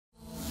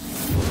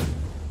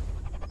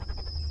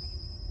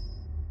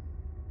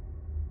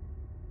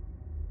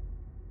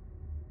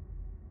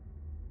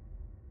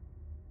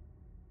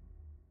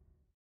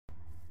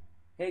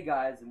Hey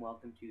guys, and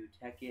welcome to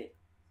Tekkit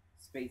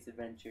Space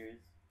Adventures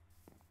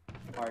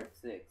Part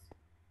 6.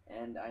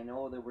 And I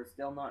know that we're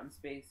still not in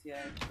space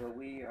yet, but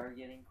we are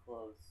getting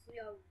close.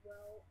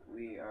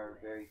 We are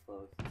very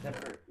close.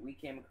 Except for, we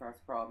came across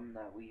a problem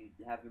that we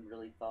haven't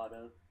really thought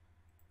of.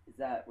 Is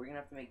that we're gonna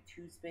have to make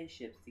 2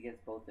 spaceships to get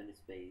us both into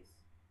space.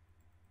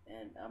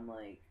 And I'm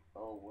like,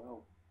 oh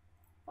well,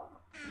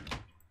 fuck.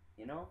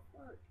 You know?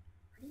 Look,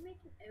 how do you make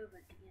an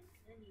oven again?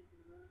 Because I need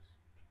one of those.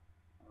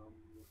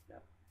 Look it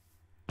up.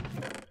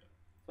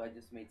 So I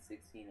just made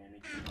 16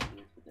 energy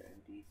conduits, but they're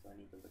empty, so I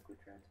need the liquid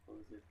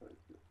transposer for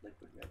the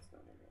liquid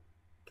redstone in it.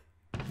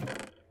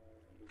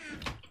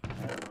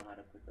 I don't know how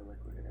to put the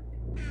liquid in it.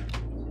 It's just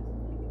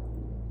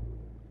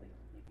like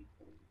maybe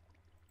put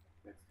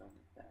redstone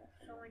like that.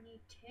 So I need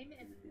tin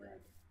and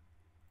wood.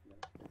 No,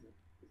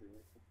 does it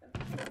work like that?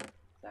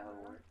 Is that how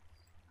it works?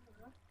 I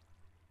don't know.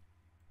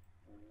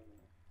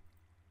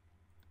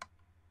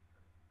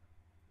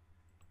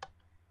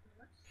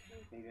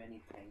 Maybe I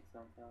need tanks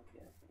on top?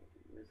 Yeah,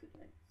 where's the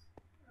tanks?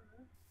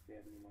 Do we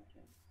have any more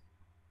tanks?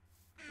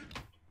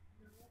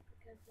 No,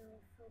 because they're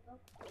all filled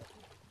up.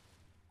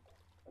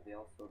 Are they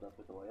all filled up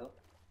with oil?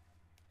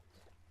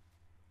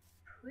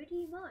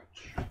 Pretty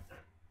much.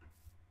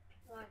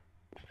 Why?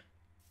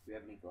 Do we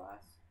have any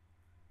glass?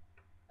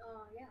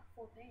 Yeah,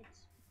 4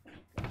 paints.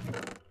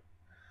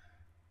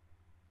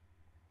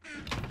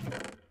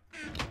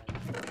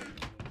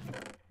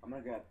 I'm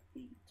gonna grab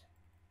 8.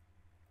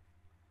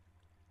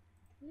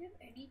 Do we have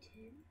any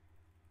tin?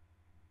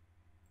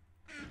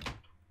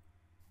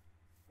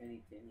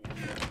 Any tin? Yeah, I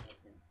have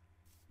tin.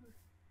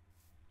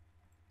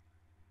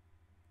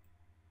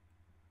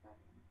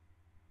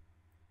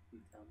 You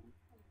tell me.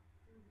 Oh,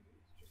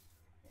 it's just...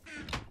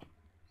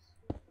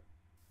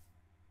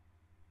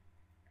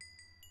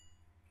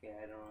 Okay, I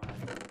don't know how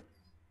to do this.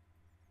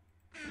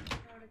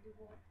 How to do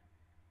what?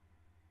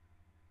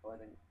 Oh, I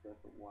think do I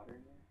put water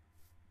in there?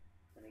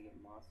 Then I get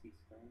mossy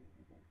stone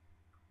again.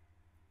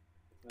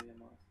 That's why I get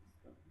mossy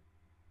stone.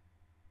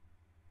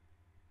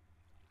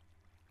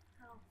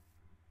 How?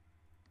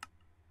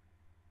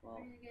 Well,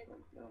 What do you get?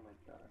 oh my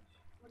gosh.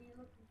 What are you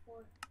looking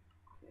for?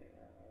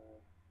 Okay,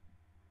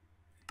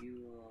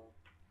 fuel,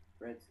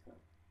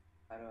 redstone.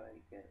 How do I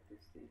get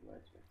this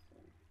stabilized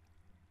redstone?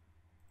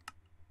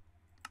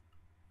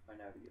 Find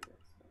out how to get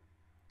redstone.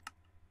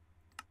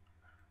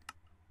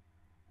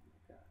 Oh my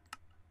god.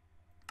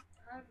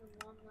 I have a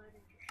long line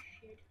of just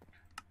shit.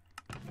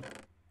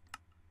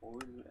 What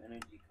were the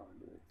energy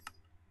conduits?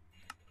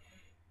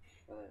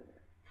 Oh,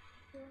 there.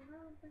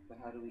 But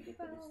how do we get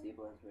the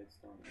destabilized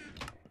redstone in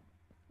there?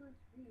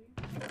 That's me.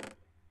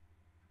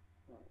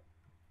 Oh.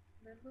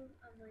 Remember,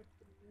 I'm like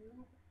the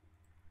noob.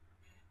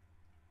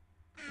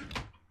 I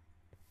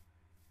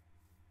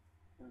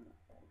don't know.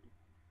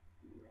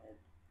 Red.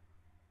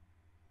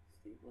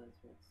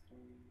 Stabilized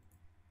redstone.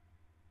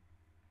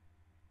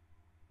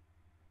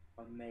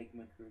 A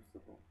magma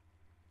crucible.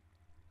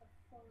 I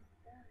found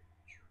that.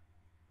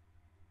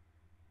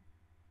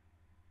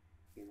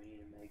 Okay, we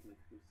need a magma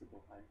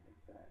crucible. How to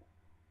make that?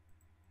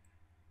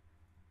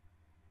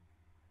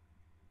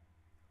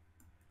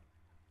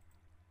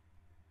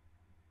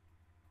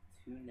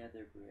 Two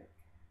nether brick.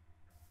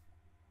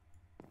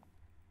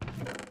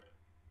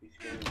 We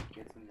should go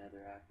get some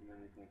netherrack and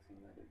then we can make some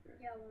nether brick.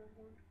 Yeah, well, I'm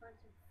going to find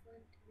some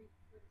flint to make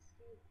flint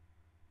steel.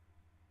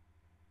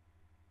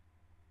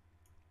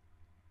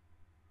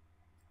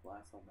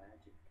 Glass on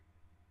magic.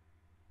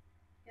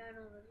 Yeah, I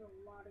know there's a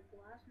lot of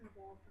glass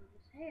involved in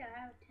this. Hey, I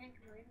have a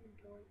tank in my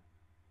inventory.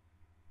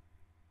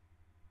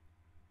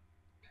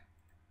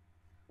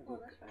 Oh,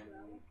 that's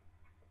gravel.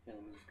 Okay,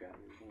 let me just grab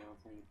everything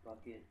else. I need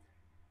bucket,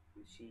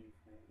 machine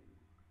frame,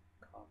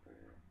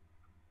 copper.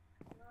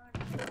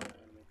 I'm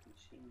gonna make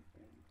machine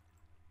frame.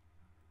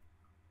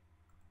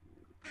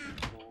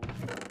 Gold.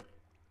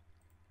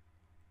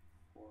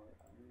 4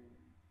 iron.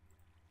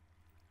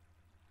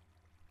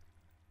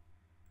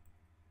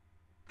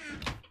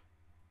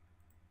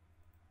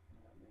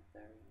 I'll make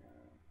that right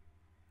now.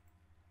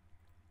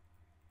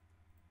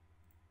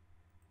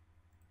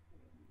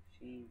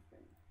 Machine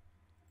frame.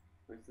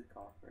 Where's the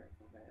copper? I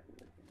think I have it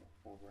like in the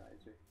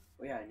pulverizer.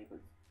 Oh yeah, I need to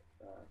put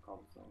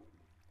cobblestone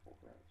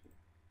pulverizer.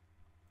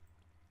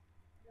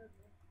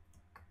 Okay.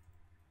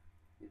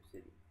 Deep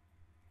City.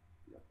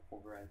 You got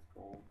pulverized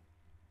gold.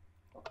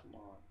 Oh come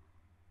on.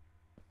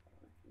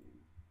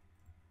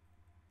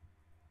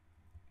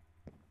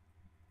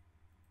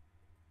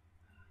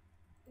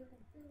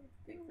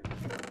 Take the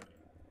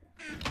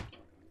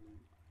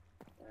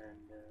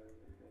and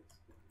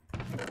redstone.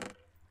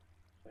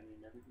 So I need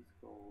another piece of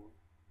gold,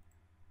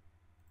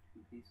 2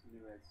 pieces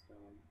of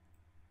redstone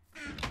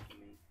to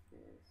make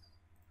this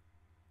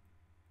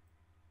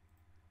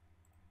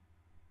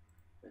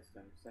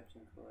redstone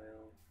reception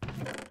coil.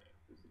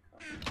 There's a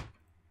copper.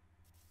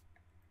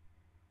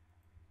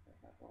 I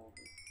have all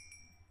this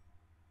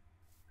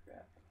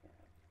crap I can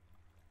have.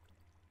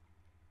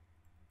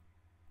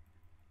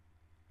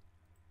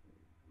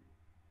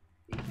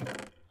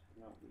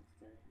 Not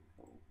wasting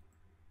gold.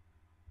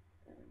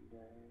 And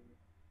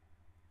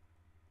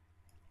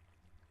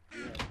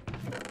yeah,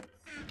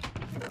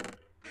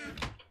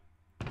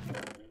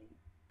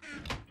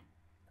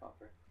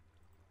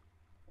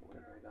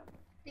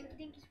 Dinky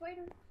dinky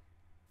spider.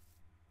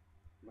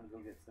 I'm gonna go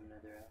get some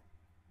nether out.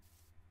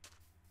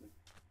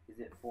 Is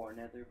it 4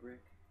 nether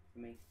brick to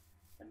make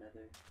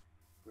another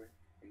brick,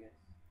 I guess?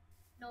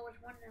 No,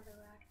 it's 1 nether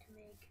rack to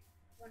make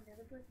 1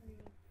 nether brick,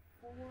 meaning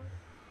 4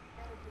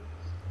 nether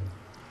bricks.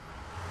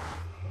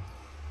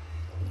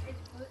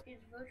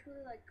 It's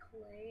virtually like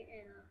clay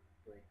and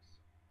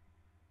bricks.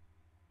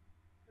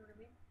 You know what I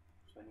mean?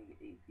 So I need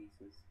 8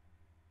 pieces.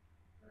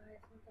 Alright,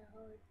 it's not that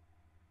hard.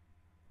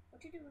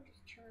 What you doing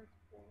just chilling at the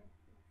floor?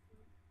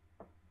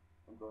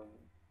 I'm going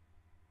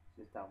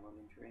just down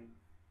lemon train.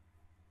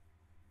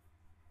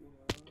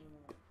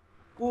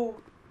 Whoa!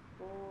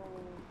 Oh!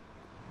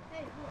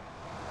 Hey, look!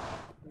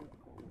 That's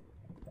cool.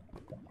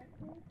 That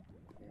cool?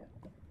 Yeah.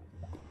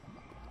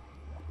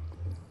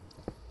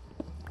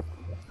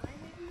 I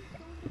maybe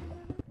go into the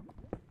nether?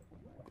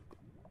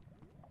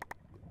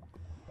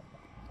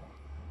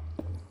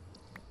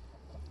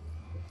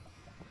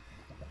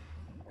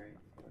 Alright,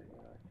 so I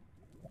got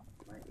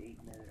my 8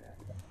 nether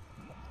axe.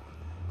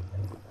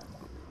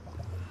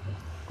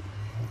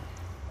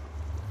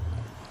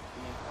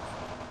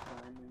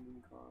 Diamond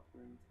and copper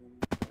and tin.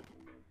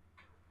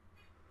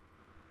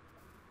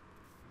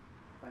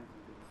 Find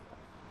some good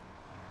stuff.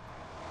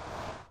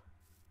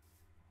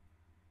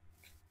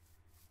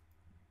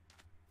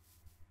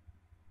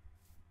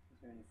 Is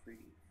there any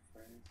free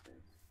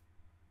furnaces?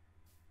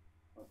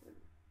 Oh, there is.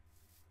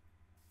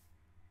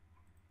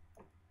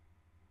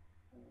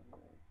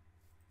 Alright.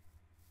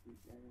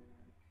 Sweet nether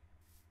rack.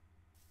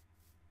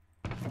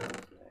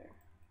 Almost there.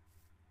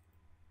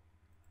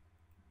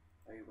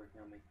 Are you working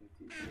on making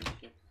 2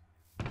 spaceships?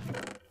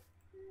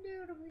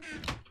 Notably.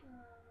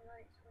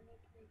 Alright, so I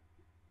need to make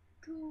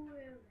 2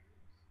 arrows.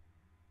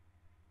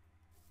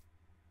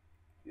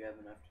 Do you have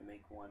enough to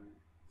make 1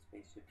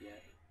 spaceship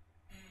yet?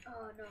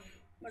 No.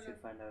 You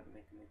should find out how to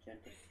make a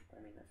magenta. I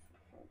mean, a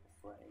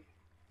flag.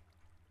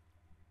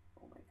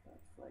 Oh my god,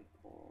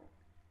 flagpole.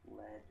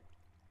 Lead.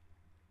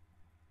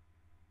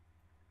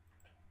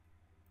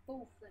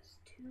 Oof, that's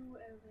 2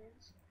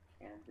 arrows.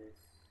 Canvas,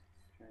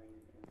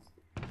 string, and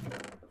stick.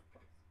 Of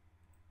course.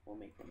 We'll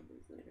make one of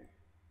those later.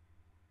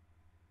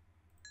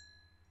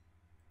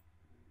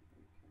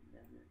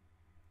 Nether.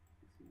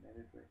 Some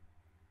nether brick.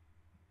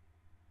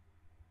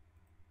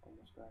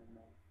 Almost got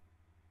enough.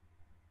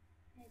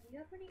 Hey, do you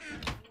have any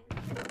arrows?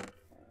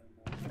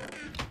 No.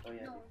 Oh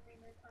yeah. No, I mean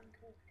like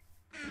uncooked.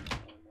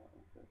 Oh no,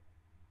 uncooked.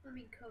 I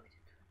mean cooked.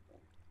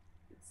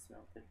 It's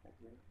smelted that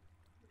way.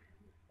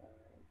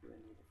 Do I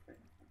need a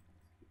frame?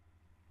 Let's keep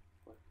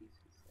 4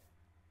 pieces there.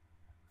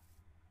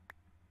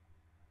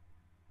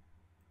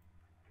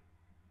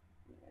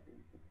 Yeah, I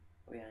didn't think.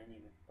 Oh yeah, I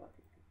need a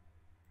bucket.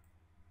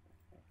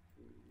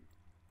 Actually,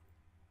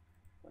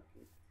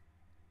 bucket.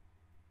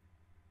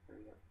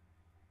 Hurry up.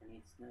 I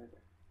need snow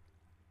there.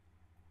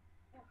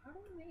 Well, how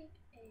do we make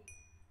a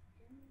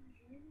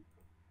engine?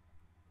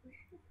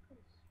 Push it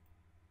because.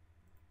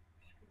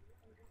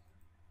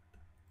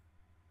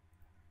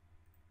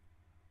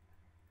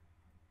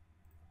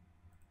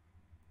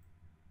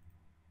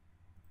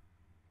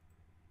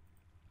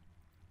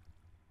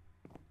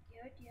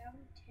 Do you have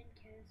any tin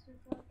canister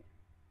bucket?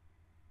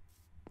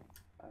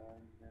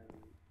 No.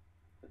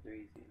 But they're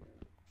easy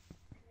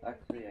now.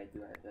 Actually, I do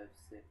have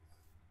 6.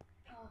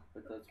 Oh,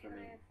 But those for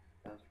me.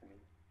 That was for me.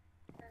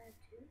 Can I have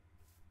 2?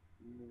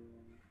 No.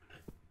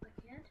 I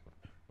can't?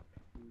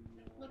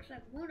 No. Looks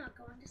like we're not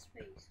going to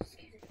space. Just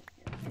kidding.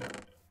 Yeah.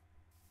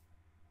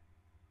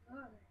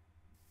 Where are they?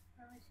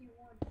 I only see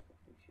 1.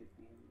 They should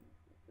be in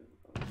there.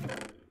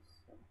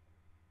 Some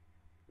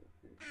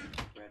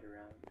spread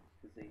around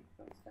because they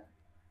don't stack.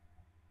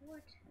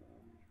 What?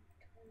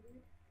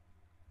 Toad.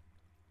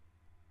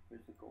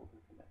 There's a golden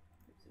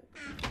connector.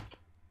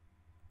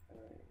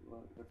 Alright,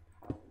 well, what's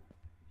power?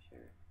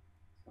 Sure.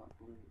 It's not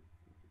blue.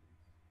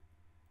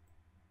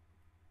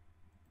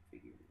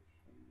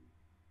 Configuration.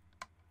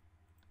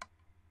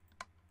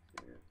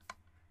 0.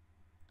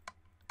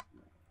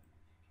 No,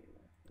 okay,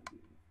 that's gonna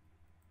be.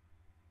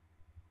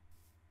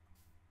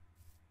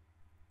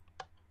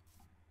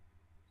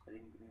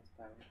 Setting begins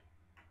power.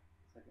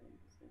 Second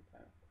existing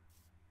power.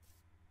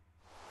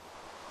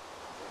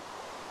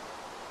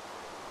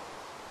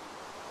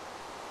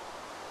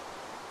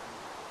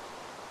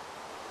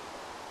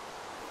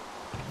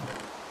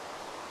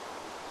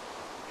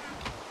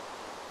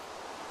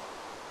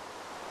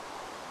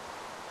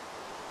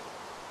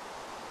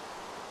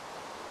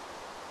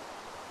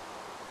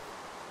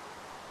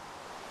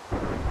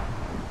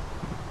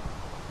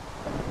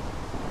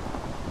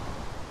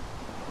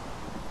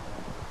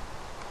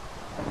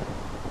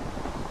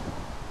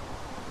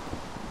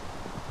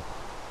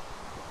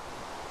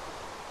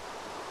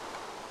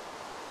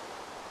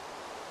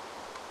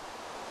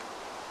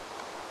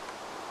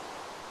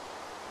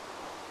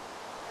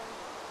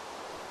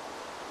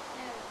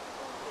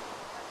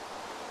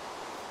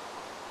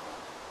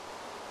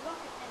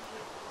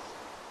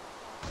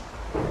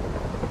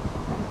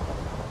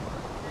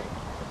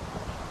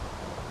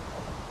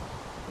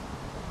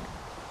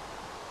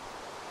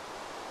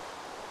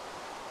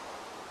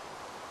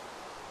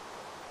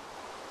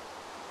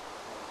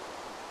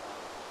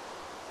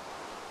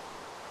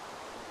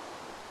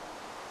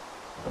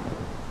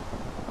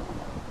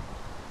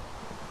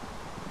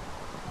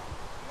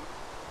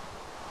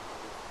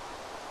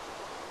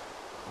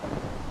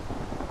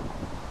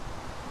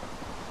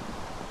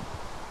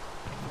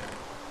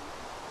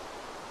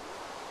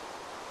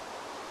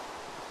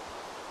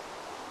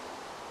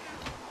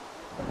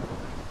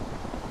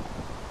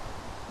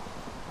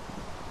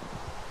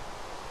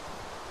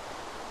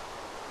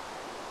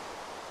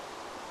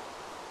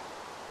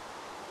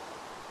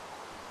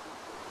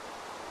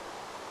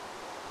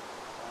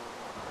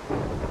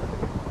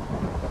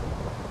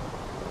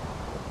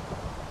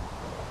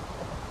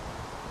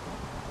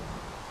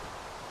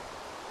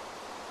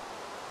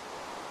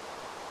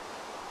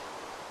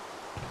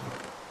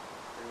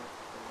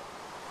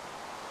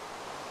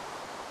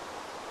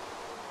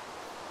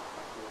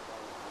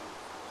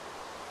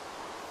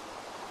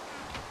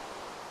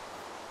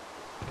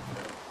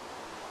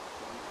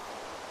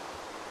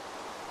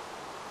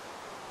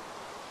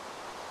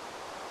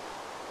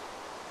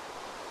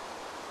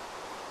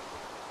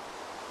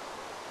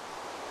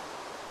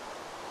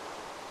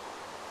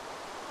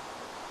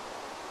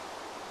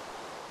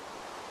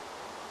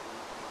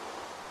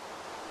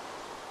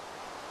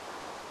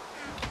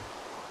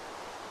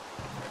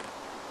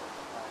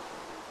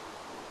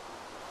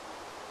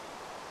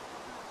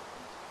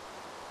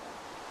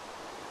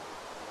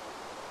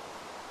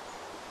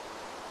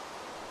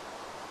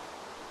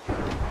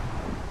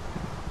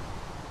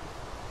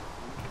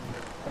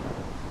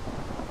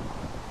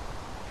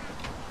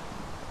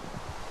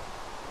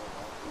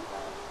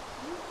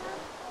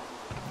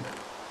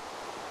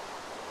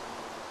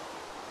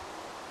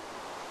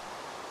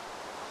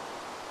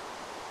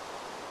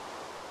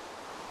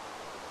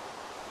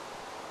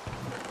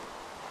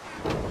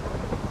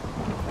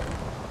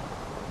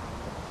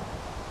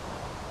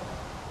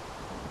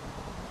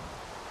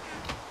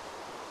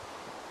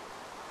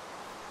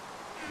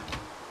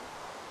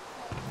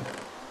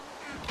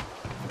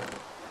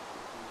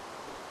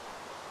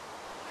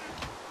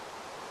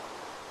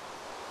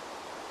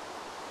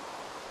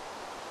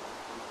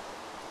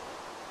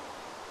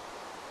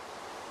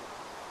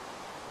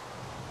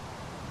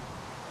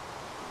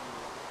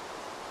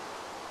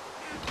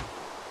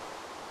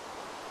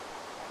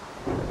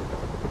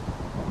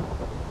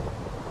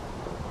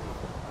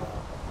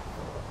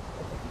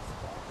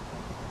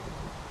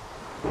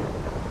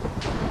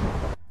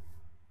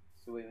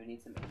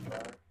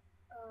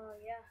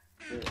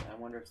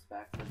 drifts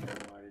back from the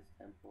Mars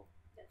temple.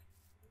 That's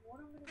what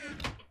I'm gonna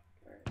do.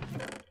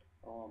 Alright.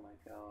 Oh my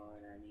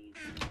god, I need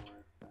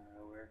more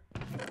power.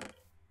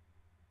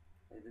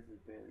 Like, this is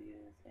barely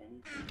giving us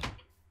anything.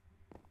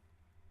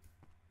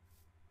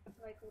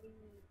 Like, what do you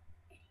mean?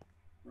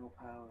 No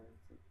power.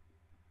 It's like,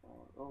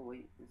 oh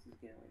wait, this is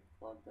getting like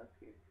plugged up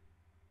here.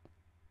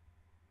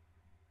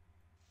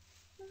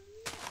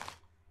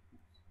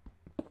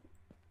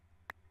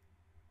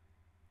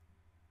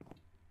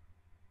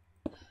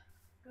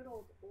 Good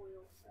old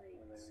oil sites.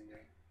 Oh, there we go.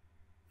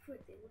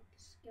 Frick, they look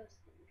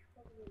disgusting. We should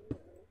probably get rid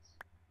of those.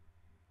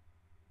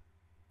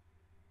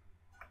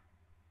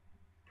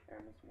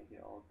 I must make it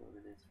all go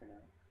to this for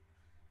now.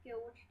 Yeah,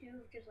 what you do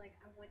is just like,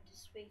 I went to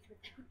space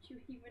without you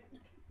even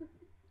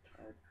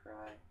I would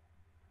cry.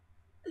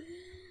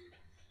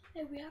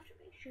 Hey, we have to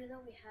make sure that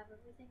we have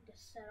everything to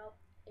set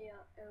up a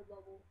air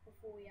bubble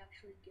before we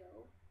actually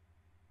go.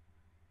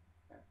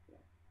 Okay.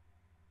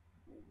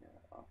 Need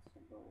an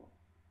oxygen bubble.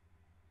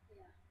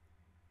 Yeah.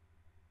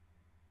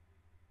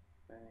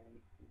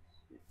 Right, this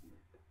should be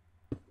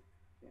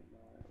getting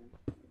all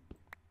that.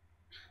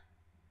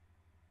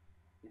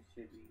 This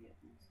should be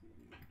getting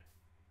some.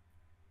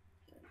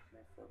 Can I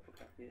fill up a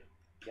bucket?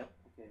 Yep,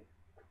 okay.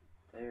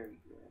 There we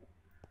go.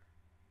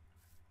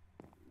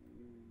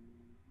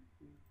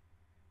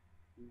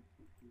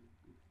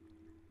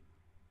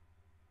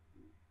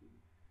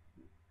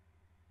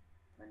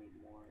 I need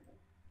more of them.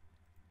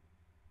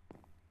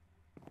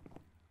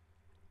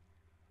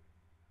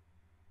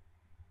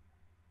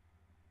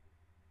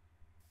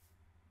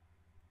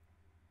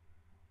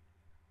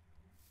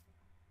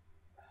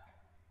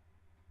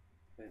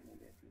 Wait,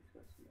 maybe I can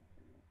throw some up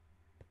in there.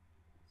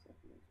 Except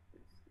for this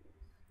place is here.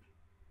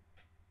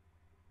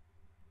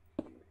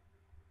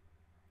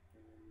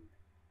 And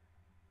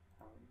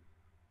power.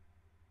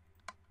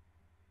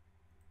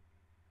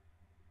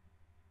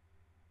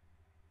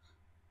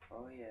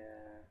 Oh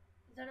yeah.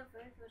 Is that a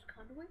very first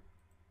conduit?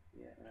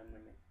 Yeah, and I'm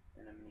gonna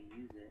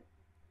use it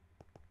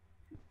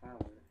to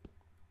power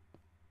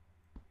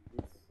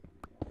this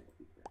water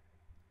cooper.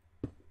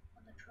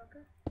 On the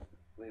trucker?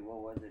 Wait,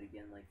 what was it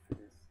again, like for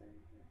this thing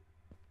here?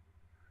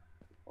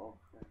 Oh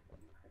crap, let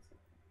me press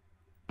something.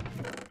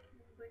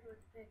 Big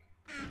with big.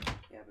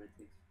 Yeah, but it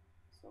takes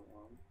so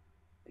long.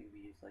 Like if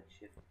you just like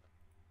shift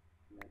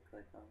and then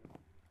click on it.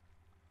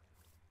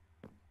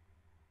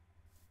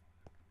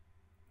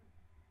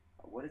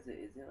 What is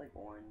it? Is it like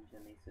orange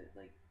and they said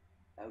like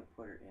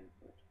output or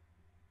input?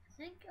 I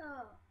think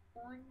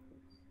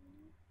orange.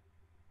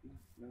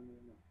 No.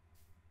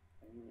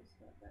 I need to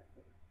set that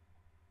for.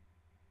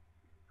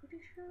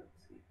 Pretty sure.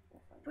 Let's see. We'll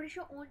find Pretty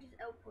sure orange is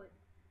output.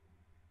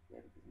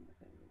 Yeah, because I'm not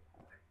gonna need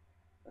power.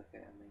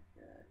 Okay, I'll make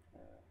that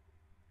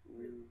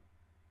blue.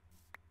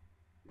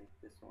 Make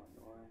this one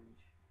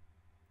orange.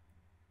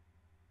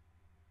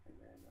 And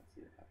then let's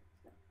see what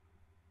happens now.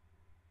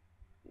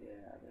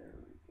 Yeah, there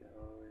we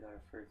go. We got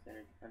our first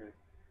energy 100.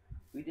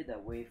 We did that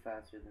way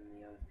faster than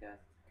the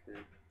outcast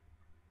could.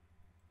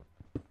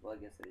 Well, I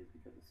guess it is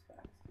because it's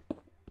fast.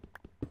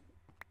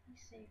 We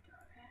saved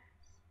our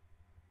ass.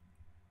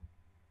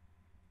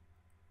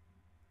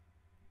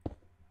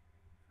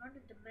 Found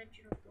a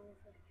dimensional door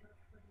that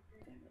accounts for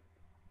anything. Damn it.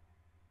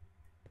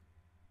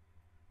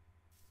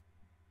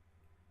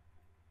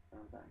 I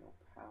don't got no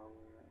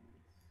power on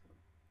this. So.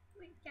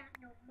 We got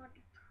no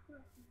money.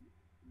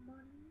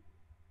 Money.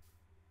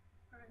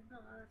 I don't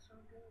know how that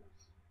song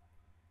goes.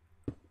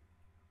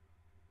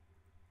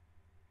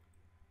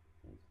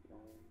 There's the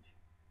orange.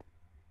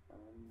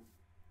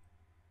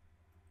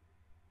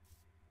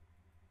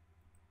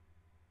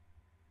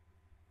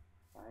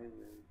 I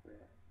will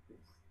grab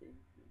this thing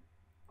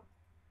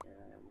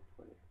and I will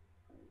put it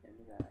on the end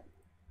of that.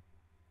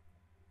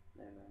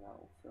 Then that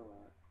will fill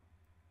out.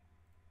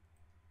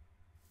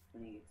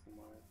 When you get some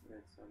more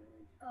redstone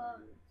energy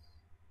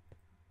conduits.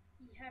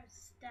 He had a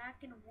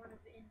stack and one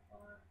of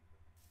invar.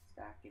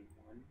 Stack in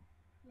one?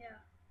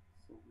 Yeah.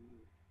 So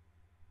weird.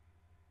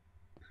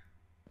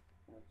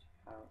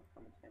 How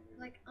much energy?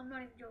 Like, I'm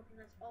not even joking,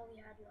 that's all he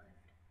had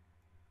left.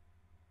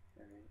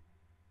 Alright.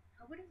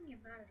 I wouldn't even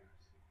get mad at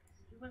us.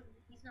 Because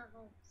he's not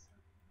home, so.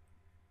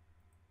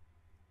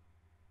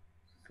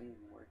 This ain't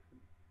even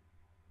working.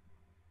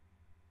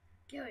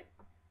 Good.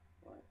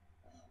 What?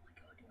 Oh my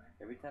god, do I?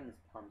 Every time this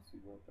pumps,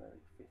 we go up by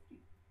like 50.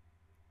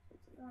 So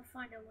it's I like, want to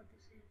find out what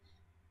this is.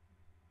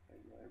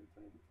 every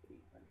time we get to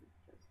 800,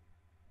 just.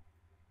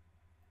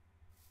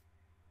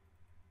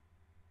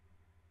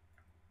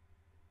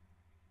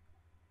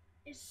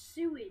 It's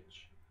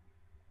sewage.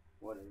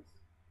 What is?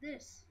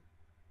 This.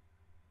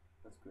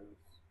 That's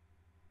gross.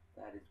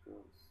 That is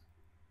gross.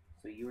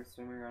 So you were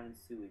swimming around in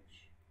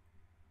sewage.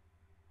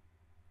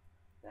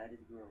 That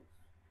is gross.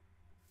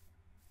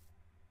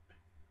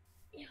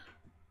 Yeah.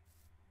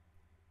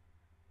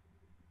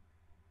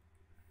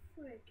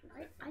 Frick,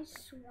 I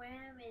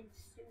swam in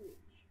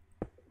sewage.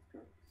 That's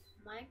gross.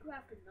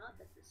 Minecraft is not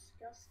that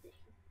disgusting.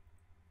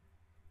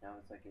 Now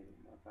it's like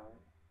giving more power?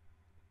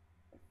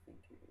 I think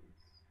it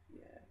is.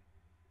 Yeah.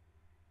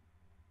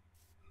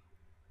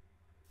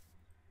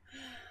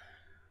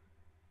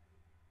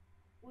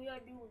 We are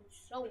doing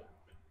so well.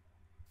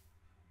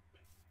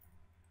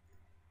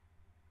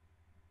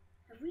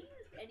 Have we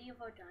used any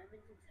of our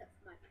diamonds except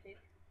for my pick?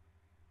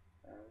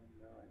 No,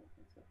 I don't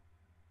think so.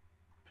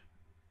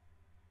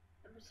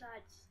 And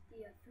besides,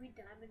 the 3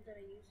 diamonds that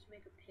I used to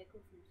make a pick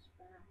were from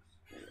Spax.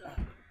 So.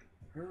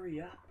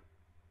 Hurry up!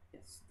 You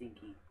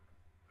stinky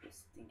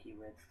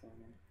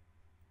redstone.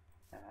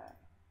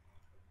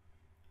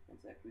 One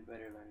sec, we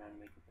better learn how to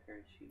make a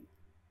parachute.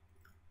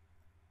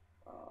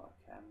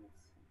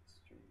 Cabinets and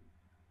string.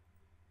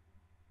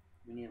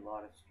 We need a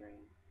lot of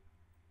string.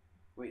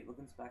 Wait, look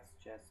in Spax's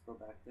chest. Go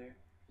back there.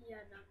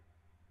 Yeah, no.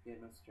 You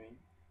have no string?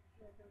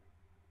 Yeah, no.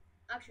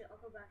 Actually, I'll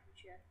go back and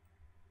check.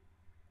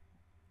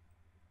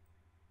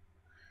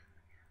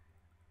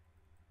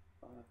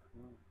 Oh,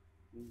 come on.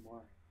 Need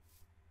more.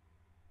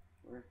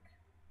 Work.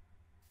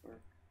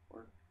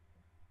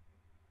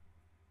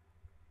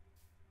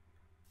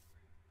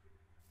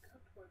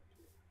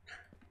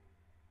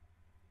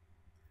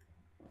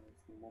 I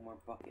just need one more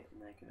bucket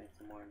and then I can make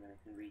some more and then I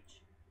can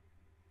reach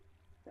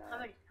that. How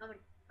many? I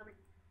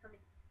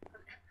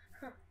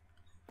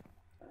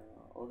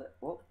don't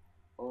know.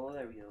 Oh,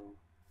 there we go.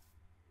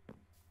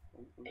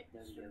 There we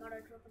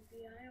go.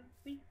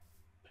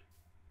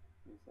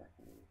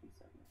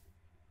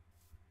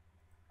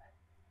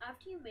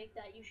 After you make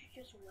that, you should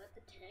just let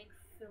the tank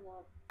fill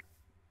up.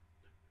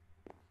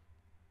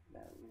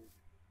 That would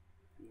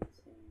be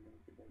insane. Then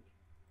we could like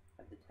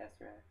have the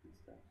tesseract and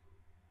stuff.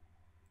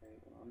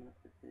 Alright, well I'm gonna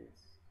put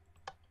this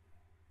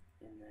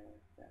in there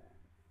like that.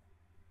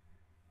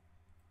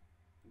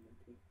 I'm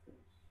gonna take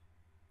this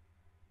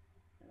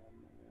and I'm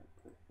gonna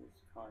put this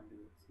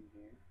conduits in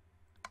here.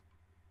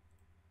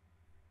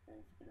 And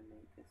it's gonna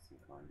make us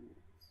some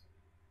conduits.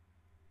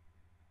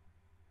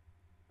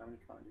 How many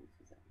conduits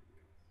does that make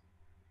us?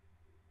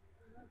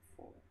 Like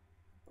 4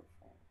 or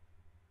 5.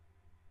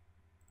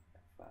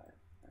 Like 5.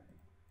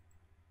 Alright.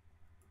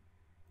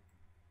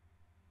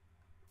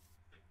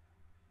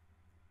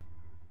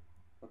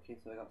 Okay,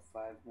 so I got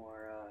 5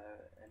 more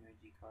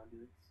energy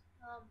conduits.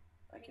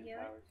 I can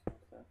power some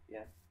stuff.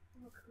 Yeah.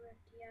 You were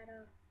correct. He had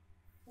a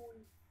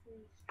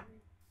 43 string.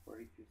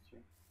 43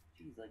 string.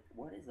 Jeez, like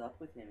what is up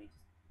with him? He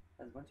just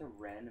has a bunch of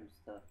random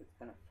stuff. It's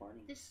kind of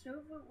funny. This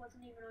server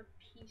wasn't even on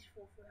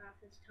peaceful for half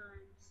this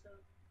time, so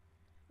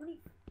when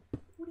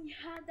he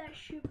had that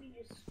ship, he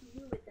just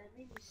threw it. That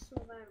made me so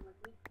mad. Like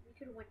we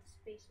could have went to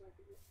space like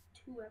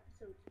 2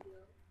 episodes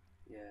ago.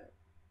 Yeah.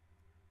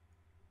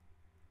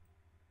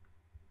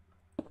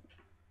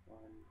 1,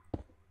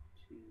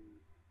 2.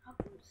 How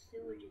come the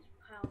sewage is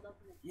piled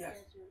up in the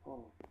desert?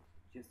 Oh,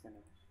 just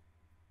enough.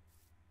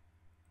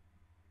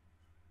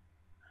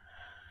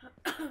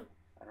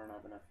 I don't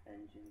have enough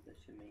engines. I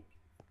should make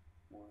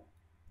more.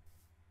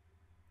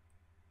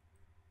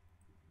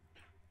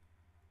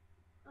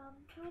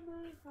 I'm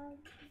coming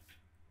home.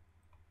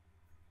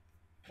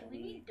 Do we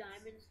need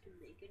diamonds to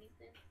make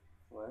anything?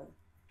 What?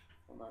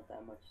 Well, not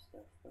that much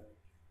stuff, but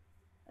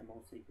I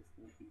mostly just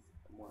need these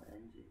more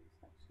engines.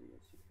 Actually, I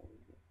should probably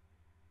get.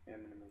 Here,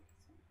 I'm gonna make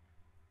some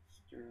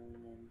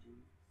Sterling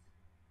engines.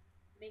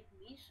 Make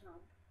me some.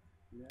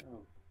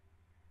 No,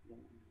 you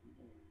don't need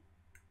any.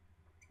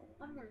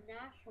 I'm a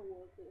NASA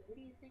worker. Who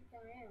do you think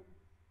I am?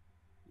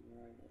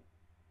 Where are they?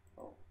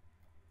 Oh,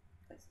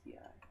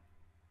 STI.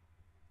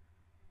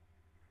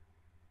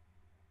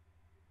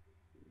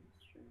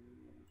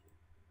 Sterling engine.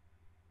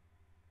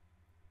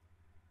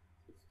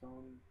 So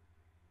stone,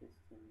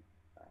 piston,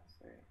 glass.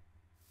 Right.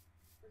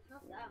 It's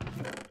not that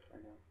much. I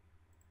know.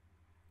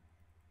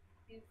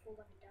 Beautiful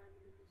like a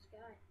diamond in the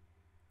sky.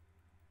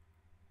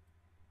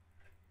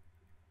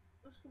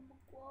 What's the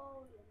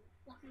whoa?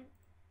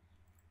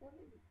 What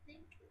are you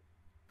thinking?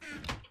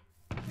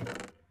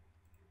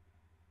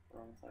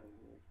 We're almost out of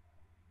wood.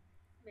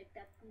 Make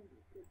that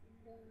booty good.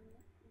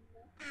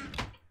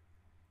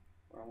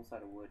 We're almost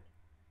out of wood.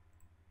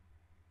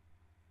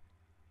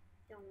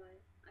 Don't worry,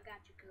 I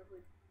got you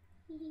covered.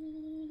 I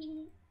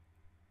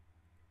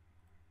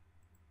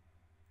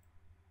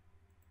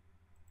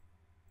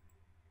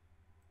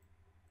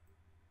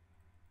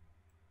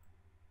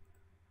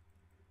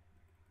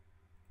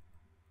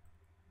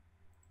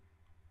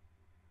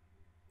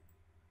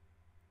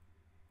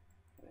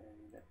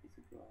need that piece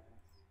of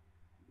glass.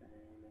 Then I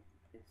need like the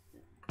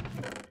piston.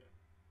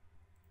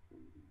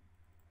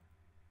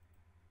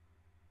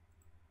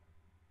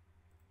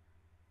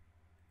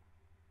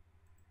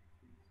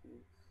 6.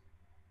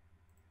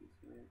 Piece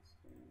of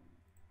redstone.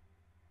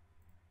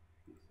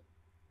 Piece of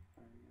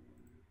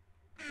iron.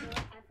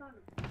 Well, I found a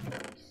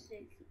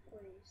sick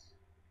place.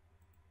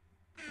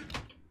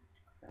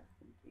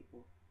 Crafting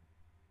table.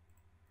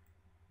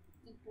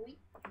 Eat boy.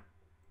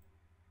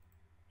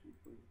 Keep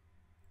it.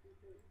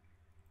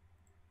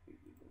 Here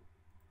you go.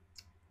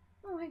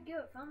 Oh my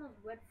god, found those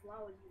red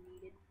flowers you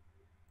needed.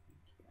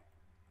 Yeah.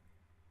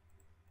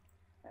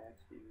 I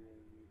actually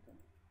really need them.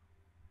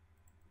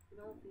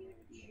 No, for your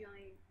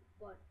giant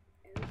butt.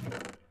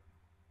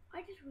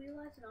 I just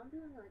realized that I'm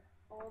doing like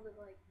all the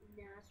like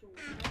NASA work.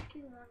 I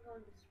actually want to go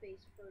into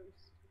space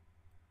first.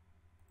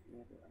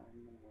 Yeah, but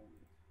I'm the one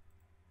with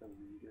the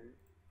reader.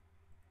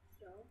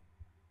 So,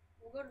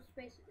 we'll go to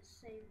space at the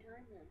same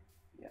time then.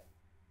 Yep.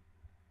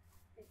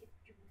 Make it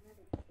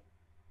dramatic.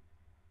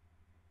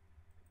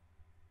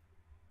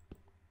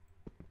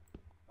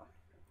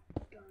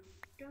 Dun,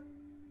 dun,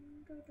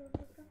 dun, dun,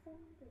 dun, dun,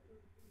 dun,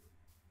 dun.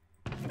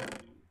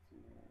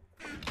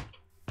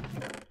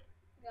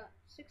 Got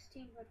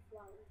 16 red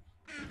flowers.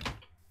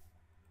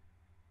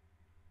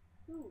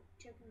 Ooh,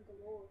 chicken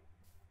galore.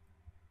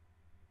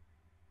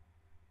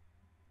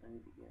 I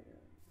need to get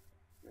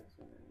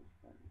redstone energy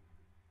candy.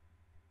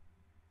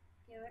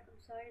 Garrett, I'm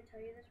sorry to tell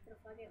you this, but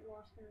if I get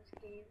lost in this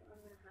cave, I'm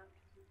gonna have to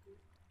keep you.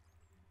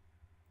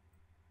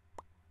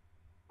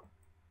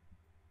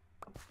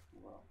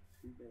 Well,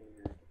 too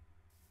bad.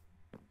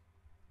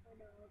 I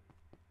know.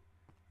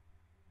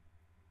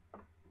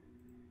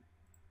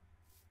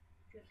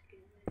 Just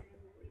get my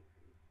name away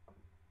from me.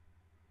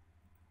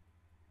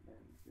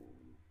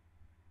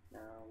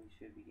 Now we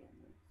should be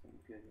getting some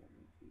good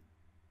energy.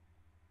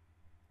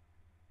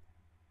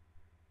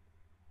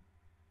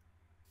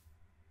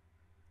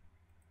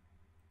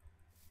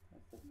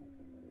 That's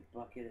another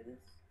bucket of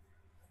this.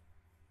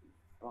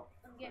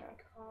 I'm getting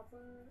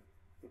copper.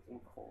 Get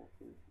some coal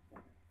too if you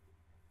can.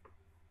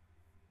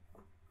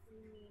 What do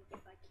you mean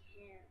if I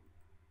can?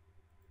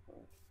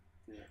 Well,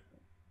 do it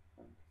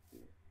then. Do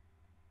it.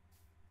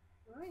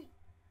 Right.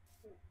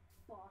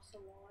 Boss a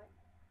lot.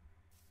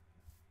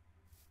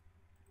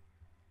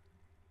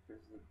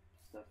 Where's the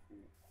stuff from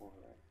the core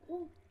right there?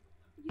 Oh,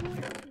 you know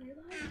what I just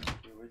realized?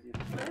 Yeah, where's the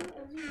I'm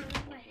only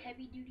wearing my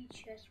heavy duty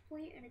chest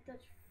plate and it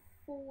does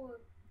 4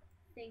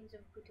 things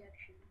of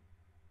protection.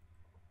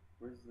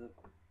 Where's the...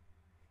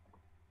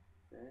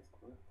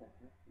 What the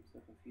heck? I'm so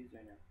confused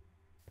right now.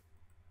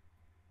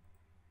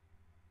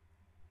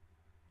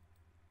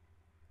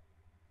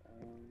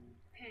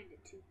 Hand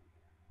it to me.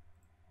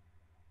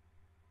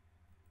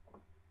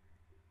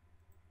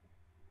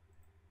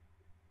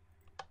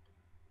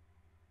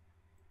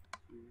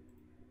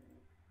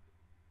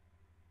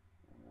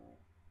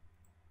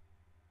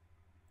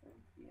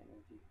 The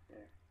energy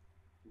there.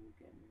 You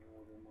get me a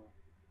little bit more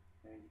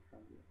energy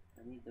conduit. I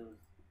need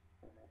those.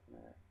 What happened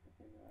to that?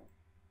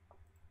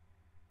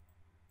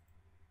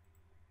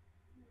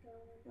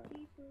 Going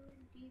deeper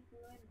and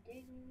deeper and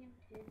digging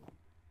into.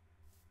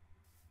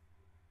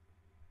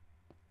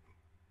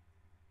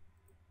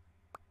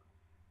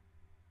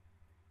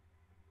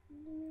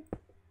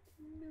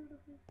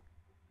 Beautiful.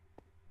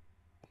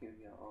 Here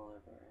we got all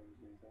of our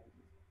engines out of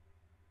this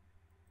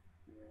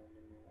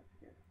randomly up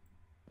here.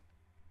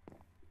 Come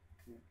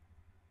here.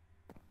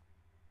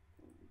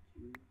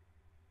 You.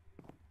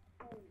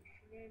 Holy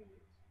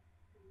shenanigans.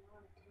 A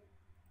lot of tin.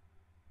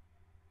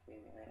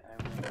 Okay, I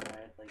remember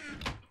I had like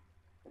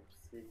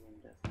obsidian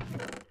dust.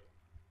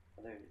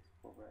 Oh, there it is.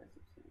 Pulverized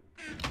obsidian.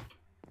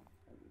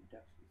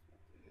 Reduction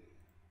smelter.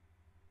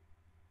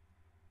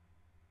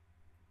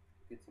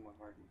 Get some more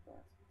hardened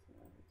glass. So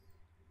now it's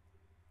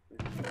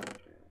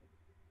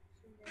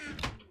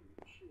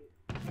Shit.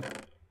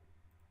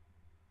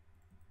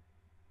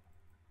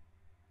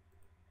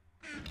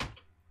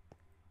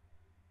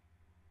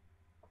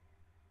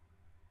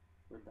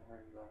 Where'd the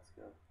hardened glass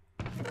go?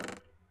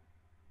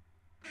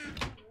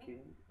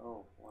 Kidding?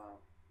 Oh, wow.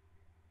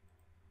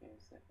 Wait a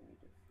second, I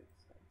need to fix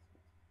that.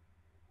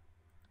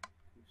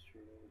 Go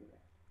straight over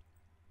there.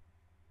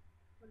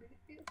 What did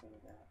it do? None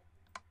of that.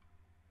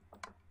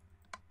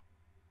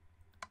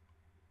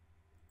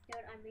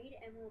 Dude, I made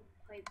emerald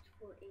pipes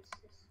for a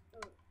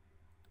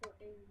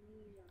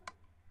reason.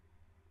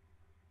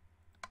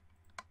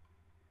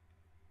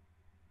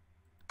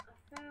 I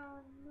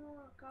found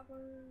more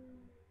copper.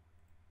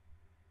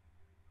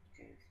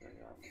 Okay, so I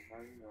got my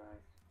hardened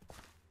glass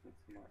with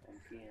some more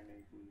MP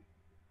energy.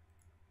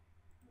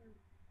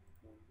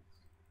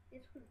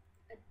 This was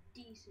a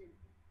decent.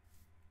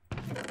 I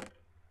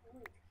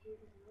like the cave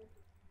in the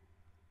mountain.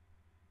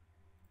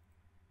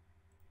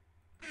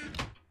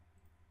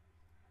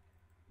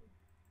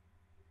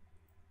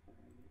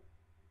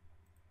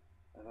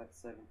 I got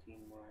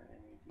 17 more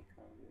energy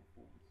conduit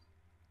things.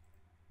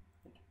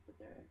 Thank you, but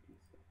they're empty,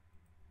 so.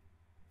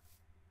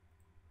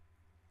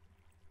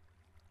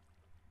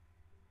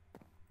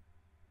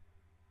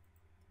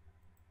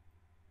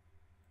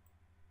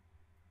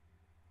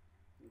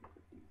 Let me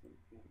put these in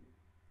here.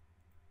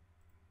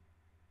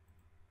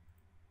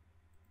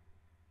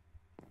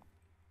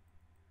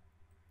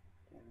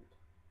 Damn it.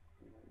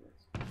 My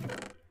list.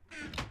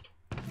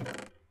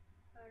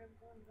 Alright, I'm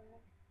going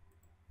back.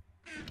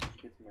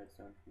 Did you get some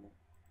redstone from there?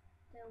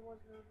 There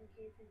wasn't on the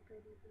cave in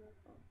good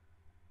enough.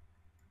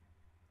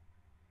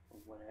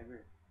 Or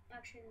whatever.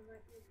 Actually, there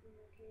might be from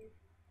the cave.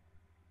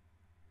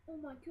 Oh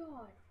my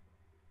god!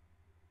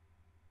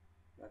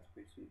 That's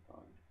pretty sweet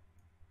pond.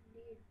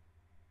 Indeed.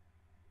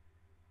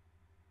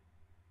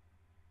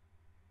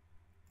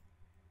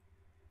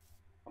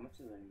 How much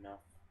is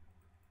enough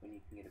when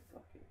you can get a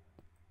bucket?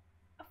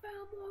 I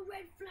found more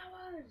red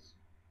flowers!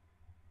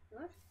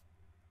 What?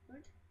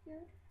 What?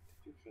 Yeah?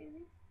 Did you say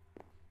me?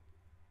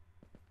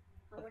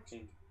 How much?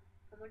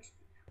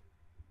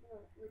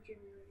 Well,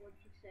 legitimately, what'd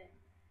you say?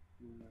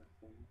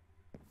 Nothing.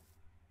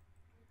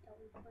 What the that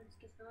we once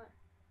guess not.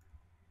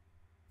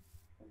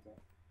 What's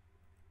that?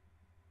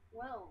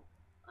 Well,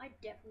 I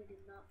definitely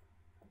did not.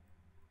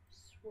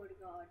 Swear to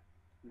God.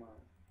 Come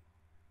on.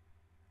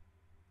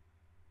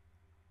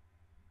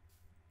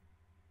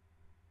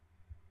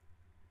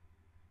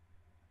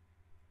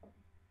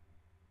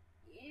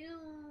 Ew!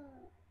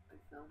 I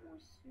found more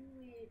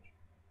sewage.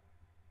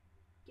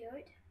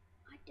 Garrett,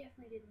 I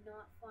definitely did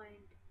not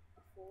find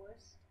a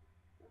forest.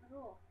 Not at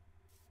all.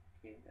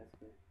 Okay, that's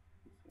good.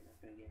 At least you're not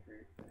gonna get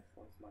hurt by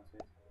forest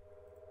monsters.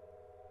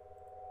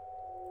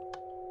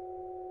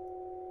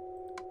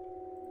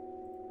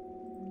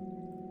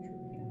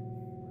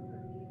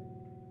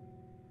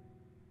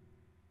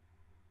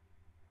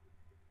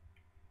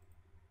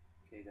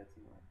 Okay, got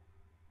some more.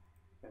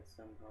 Got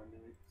some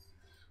conduits.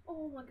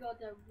 Oh my God,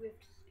 that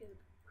rift scared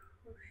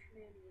the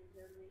shenanigans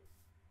out of me.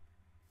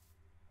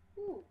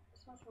 Ooh,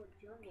 it's also a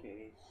jungle.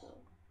 Okay, so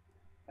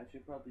I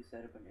should probably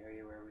set up an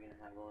area where we're gonna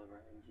have all of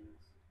our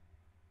engines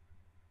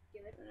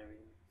Good. and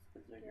everything.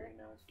 Because like right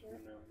now it's in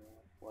the middle of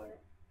nowhere.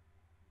 What?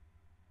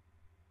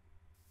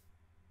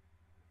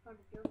 Found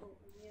a jungle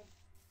and we have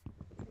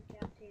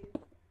decapitated.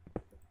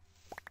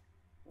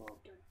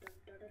 Well, Dun dun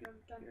dun dun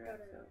dun dun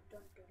dun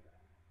dun dun dun.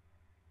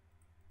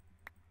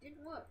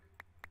 Didn't work.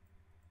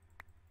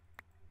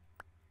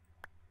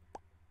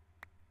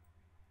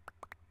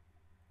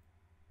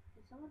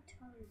 Can someone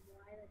tell me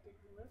why that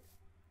didn't work?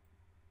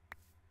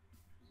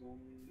 there's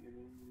only an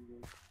only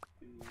work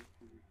in work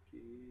for the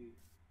day.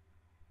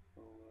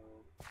 Oh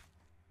well.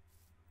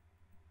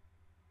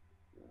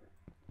 Yeah.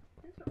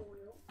 There's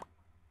oil.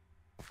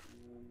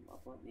 I'll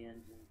put the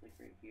engines like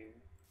right here.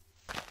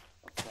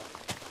 I'll stop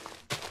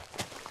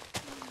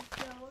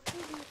Yeah, what can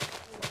we do with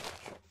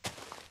storage?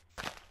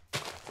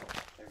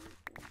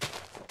 everything.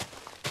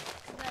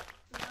 Cause that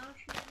brown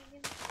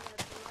shenanigans and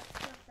that black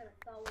stuff that I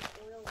thought was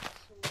oil was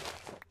storage.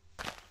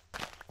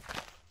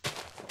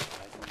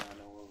 I do not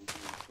know what we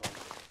can use for.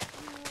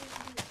 You know what we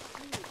can do with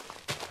sewage?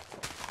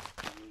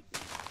 We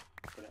can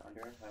put it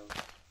under our house.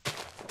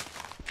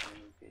 And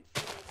we could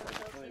That's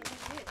how it's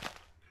legit.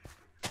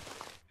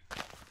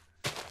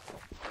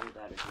 either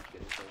that or just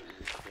get it so it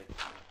really sticks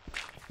and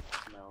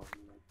smells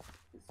and like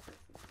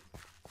disgusting.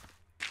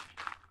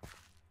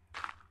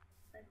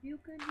 If you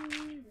can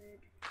do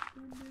it,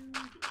 you can do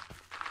it.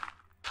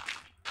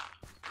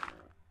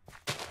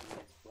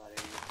 Nice flat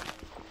areas for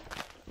engines and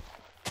stuff.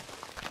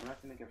 I'm gonna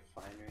have to make a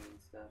refinery and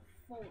stuff.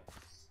 Forest.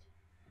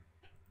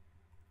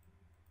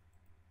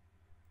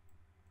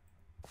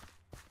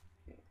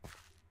 Okay.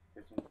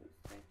 First one puts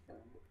tank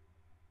down.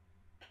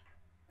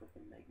 Put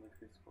the magma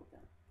crucible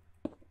down.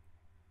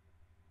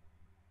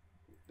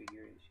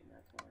 Configuration,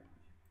 that's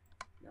orange.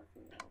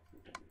 Nothing else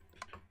is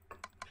anything.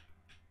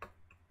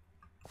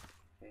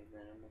 Okay,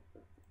 then I'm gonna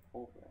put the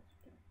pole brush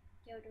down.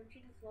 Yo, don't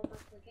you just love my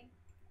clicking?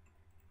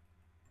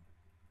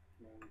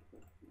 Then we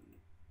put the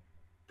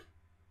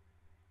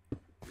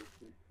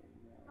liquid thing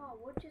down. Oh,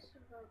 we're just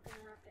about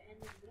gonna have to end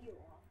this video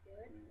off,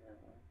 dude. No.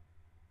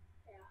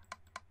 Yeah.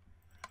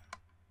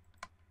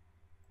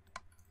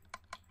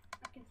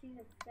 I can see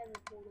the feather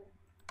portal.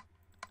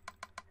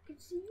 I can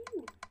see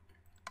you.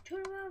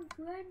 Turn around,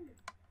 friend.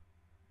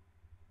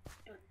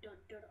 Dun dun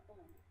dun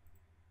dun.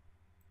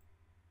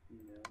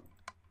 No.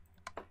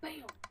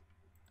 Bam.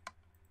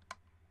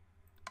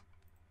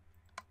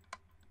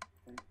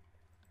 Dun.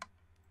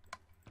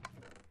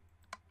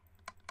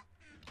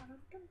 Dun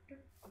dun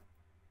dun.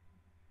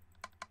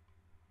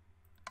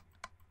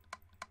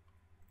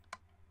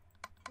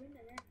 Turn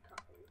and then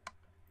copy.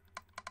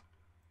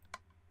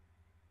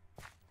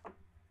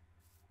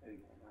 There you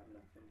go, I have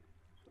nothing.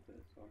 So for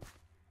this one,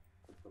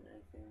 I'll put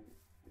anything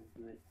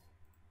into it.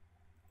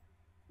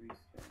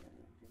 Restart my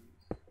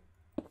engines.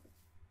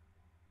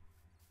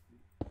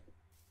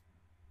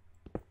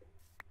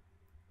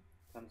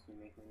 Comes to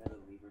make me another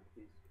lever,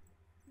 please.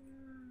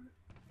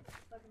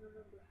 If I can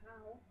remember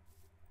how.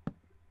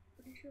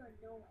 Pretty sure I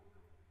know how.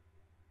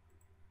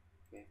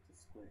 Okay, to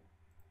split.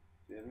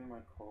 Do you have any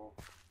more coal?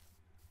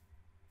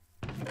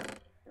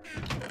 From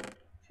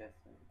chest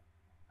in?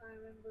 I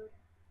remembered.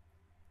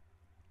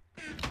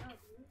 Oh,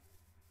 dude.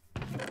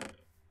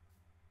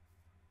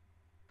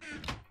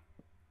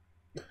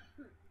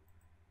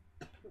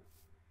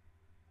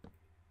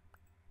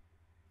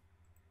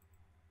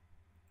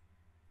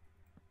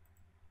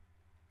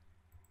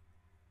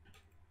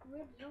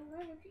 Red zone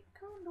energy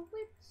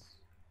conduits.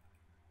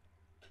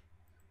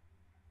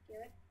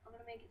 Garrett, I'm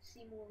gonna make it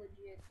seem more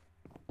legit.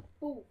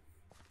 Oh!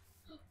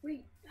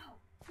 Wait, no,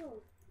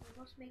 no. We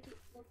must make it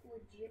look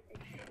legit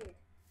as shit.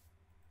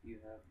 You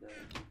have the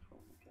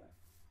diploma guy.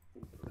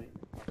 Then put it in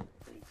the proper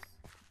place.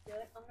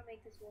 Garrett, I'm gonna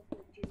make this look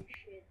legit as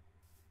shit.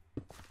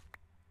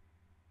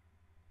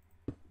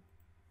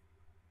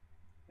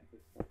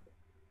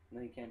 No,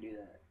 you can't do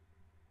that.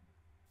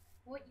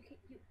 What?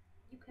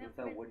 You can't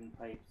Without print- wooden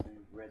pipes and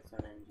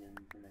redstone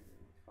engines and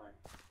everything, it's fine.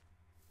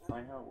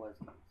 Fine how it was,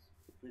 guys.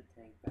 Put the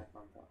tank back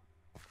on top.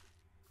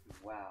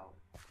 Wow.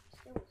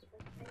 Still, we're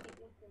supposed to make it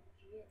look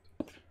legit.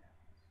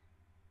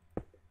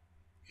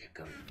 You're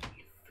coming in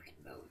your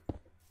freaking mouth.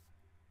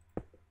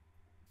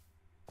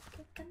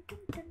 dun,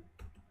 dun, dun.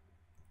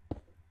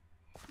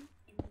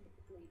 Heat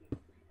inflated.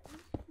 I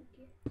always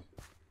forget.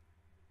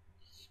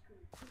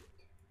 Screw it.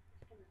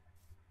 Just gonna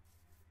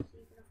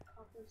save enough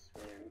copper There.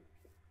 spare.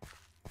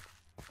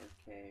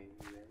 Okay,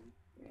 you ready?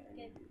 Yeah, I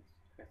need to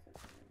press that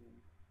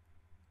button.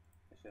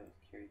 I should always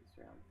carry this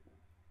around.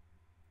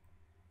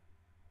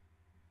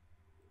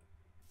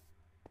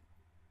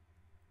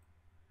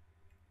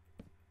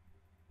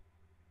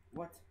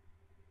 What?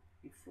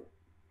 You flip?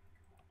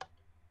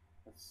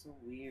 That's so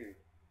weird.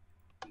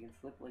 You can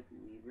flip like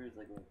levers,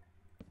 like the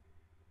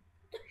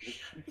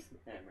person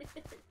hammer.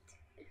 I'm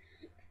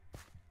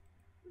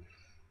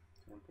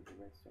gonna put the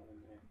redstone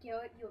in there.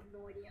 Garrett, you have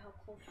no idea how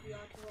close we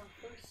are to our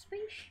first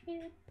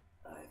spaceship.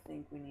 I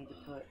think we need to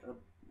put a.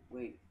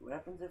 Wait, what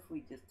happens if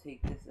we just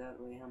take this out?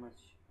 Wait, how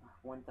much?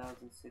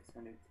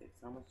 1,600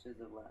 ticks. How much does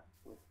it left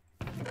with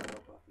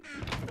oil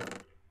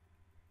bucket?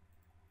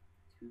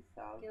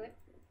 2,000. Garrett,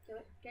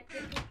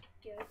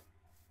 get.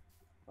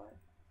 What?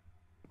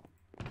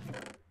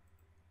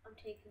 I'm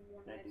taking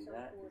one Can I do redstone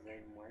that? cord. Does that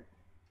even work?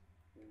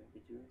 Can you make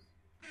it Juice?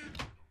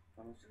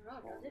 How much No,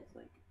 coal does it? is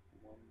like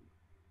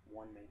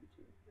one mega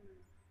joule?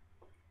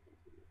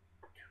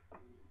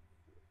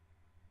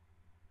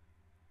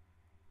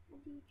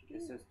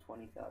 This says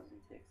 20,000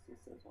 ticks. This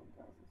says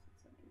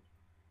 1,600.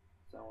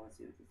 So I want to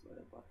see what this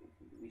oil bucket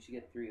can do. We should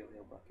get 3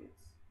 oil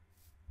buckets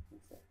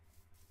instead.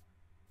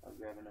 I'll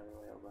grab another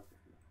oil bucket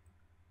for now.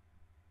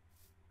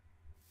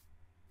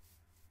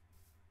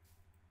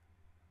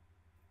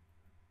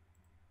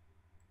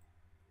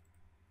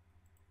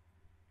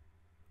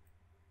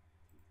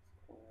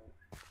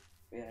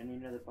 Wait, I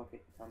need another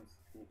bucket. Thomas,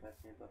 can you pass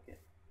me a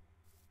bucket?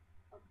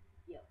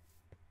 Yep.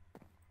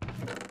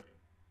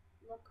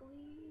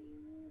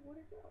 Luckily, where'd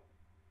it go?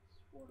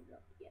 Sword it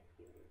up. Yeah,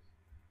 here it is.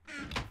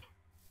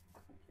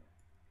 Okay.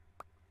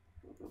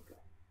 Go.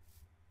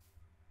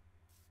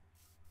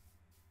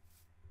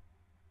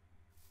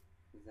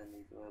 Because then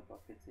these oil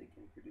buckets, they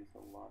can produce a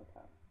lot of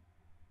power.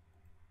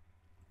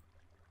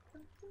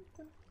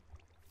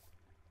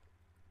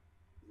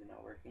 Is it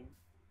not working?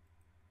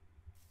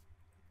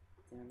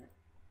 Damn it.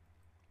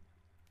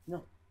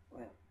 No!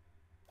 Oil.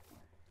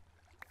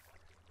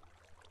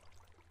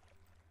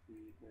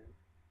 Lever.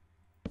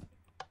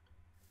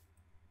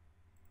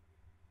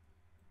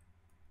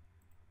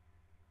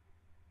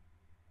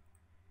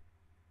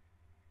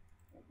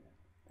 Okay.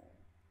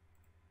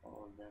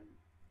 All of them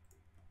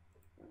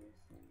are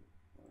missing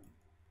one.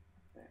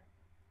 There.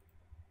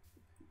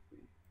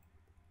 63.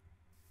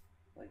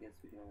 Well, I guess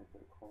we can only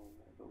put a coal in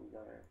there, but we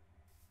got our.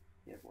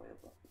 We have oil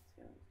buckets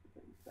here. Let's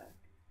put these back.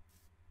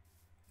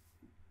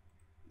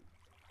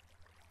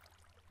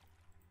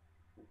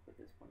 We'll put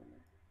this one in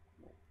there.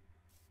 Nope.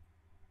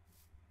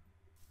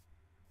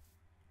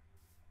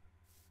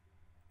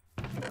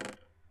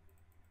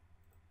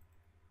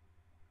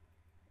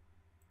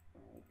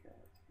 Oh my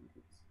god, some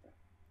good stuff.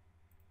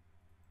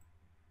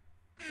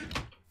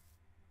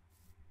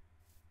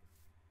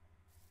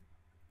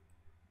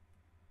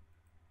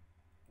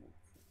 Oh,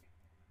 frick.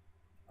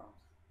 Off.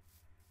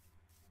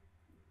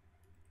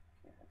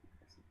 Can't have the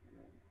crescent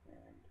hammer in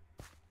hand.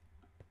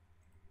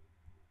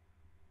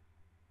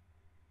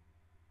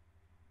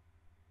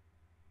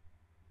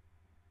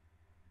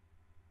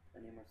 I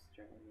need more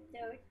sterling.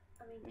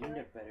 We need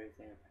a better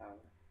thing of power.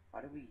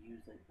 How do we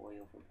use like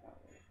oil for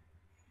power?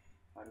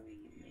 How do we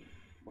make?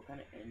 What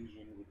kind of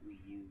engine would we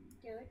use?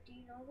 Garrett, do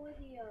you know where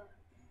the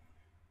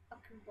a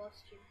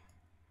combustion?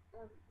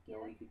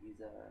 No, we could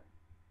use a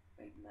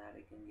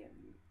magmatic and get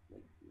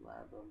like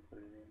lava and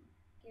put it in.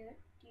 Garrett,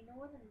 do you know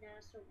where the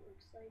NASA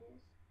work site is?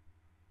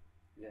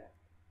 Yeah.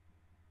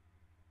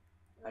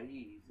 How do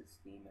you use the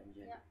steam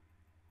engine? Yeah.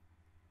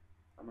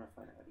 I'm gonna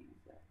find out how to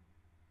use that.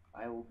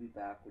 I will be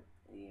back with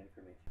the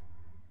information.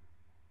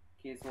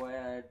 Okay, so what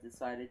I've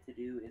decided to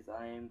do is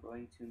I am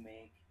going to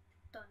make.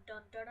 Dun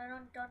dun dun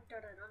dun dun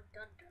dun dun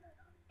dun dun dun.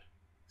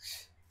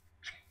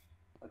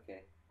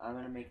 Okay, I'm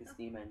gonna make a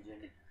steam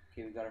engine.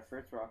 Okay, we got our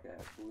first rocket,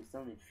 but we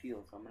still need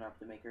fuel, so I'm gonna have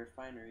to make a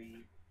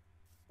refinery.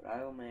 But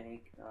I'll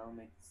make the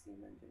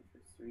steam engine for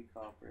 3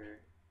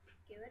 copper.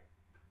 Garrett,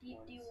 do you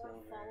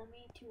want to follow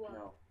me to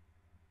No.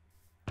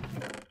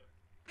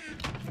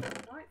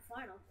 Alright,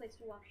 fine. I'll place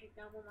the rocket ship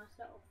down by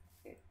myself.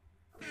 Okay.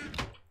 I'm gonna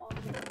go all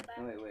the way back.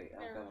 No, wait,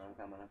 I'm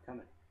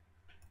coming.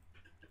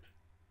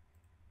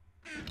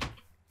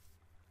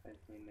 Let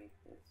me make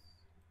this.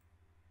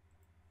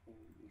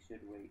 You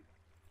should wait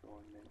for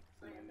 1 minute.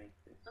 So I'm gonna make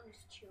this. I'm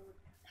just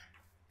chilling.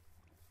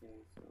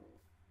 Okay, so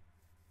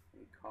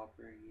 3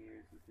 copper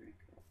years and 3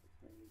 copper.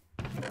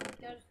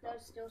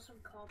 There's still some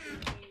copper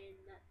in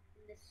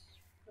this.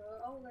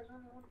 Oh, there's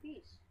only one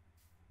piece.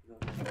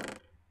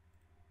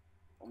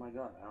 Oh my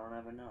god, I don't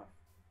have enough.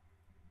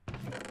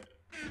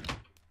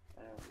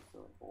 I know there's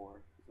still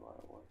ore. There's a lot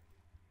of ore.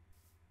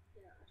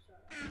 Yeah, I saw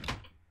that.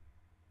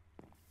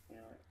 You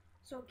know what?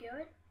 So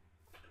Garrett,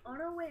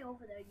 on our way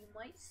over there, you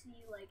might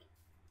see like,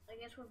 I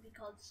guess what would be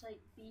called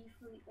Site B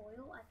for the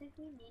oil. I think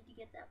we need to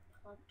get that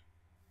pumped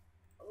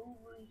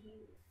over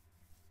here,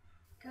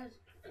 cause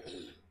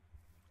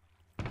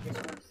this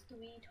one's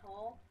 3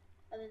 tall,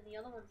 and then the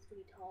other one's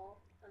 3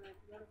 tall, and then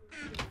one of them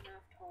is 2.5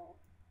 tall.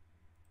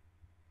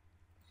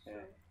 So.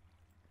 Yeah.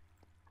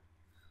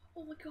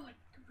 Oh my god,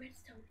 the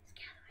redstone is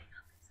gathering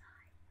up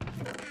inside.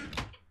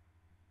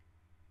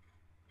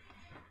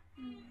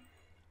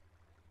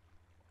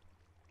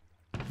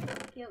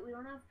 Yeah, we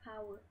don't have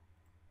power.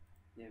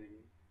 Yeah, we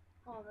do.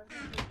 Oh, that's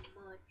not really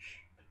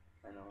much.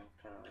 I know, it's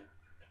kind of like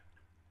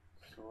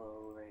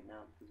slow right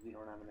now because we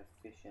don't have an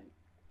efficient.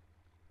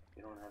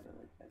 We don't have it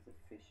like as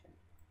efficient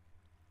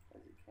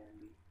as it can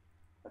be.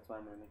 That's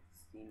why I'm gonna make the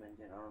steam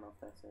engine. I don't know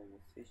if that's as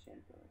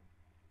efficient, but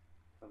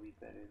probably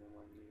better than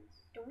what it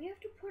is. Don't we have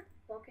to put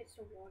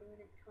buckets of water in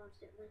it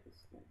constantly?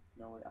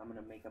 No, I'm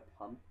gonna make a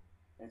pump,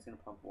 and it's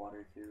gonna pump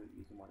water through it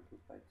using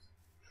waterproof pipes.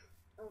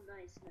 Oh,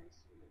 nice,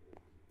 nice.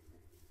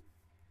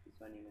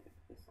 So I need to make a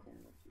piston,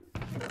 which is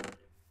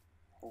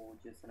hold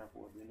just enough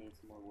wood. We need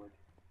some more wood.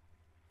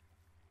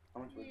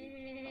 How much wood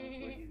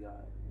you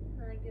got?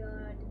 I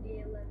got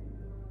 11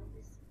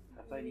 logs.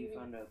 I thought you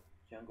found a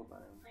jungle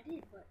biome. I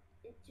did, but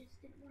it just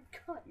didn't want to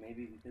cut.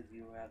 Maybe because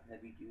you have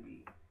heavy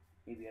duty.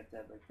 Maybe you have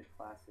to have like the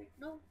classic.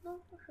 No, I'll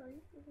show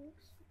you. It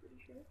works. I'm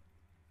pretty sure.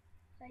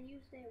 I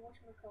used a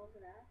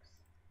whatchamacallit axe.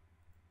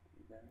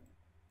 Is that it?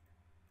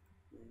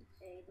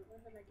 Hey, the one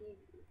that I gave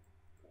you.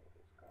 That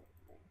was called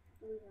the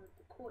blue one,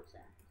 the quartz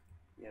axe.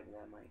 Yeah, but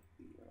that might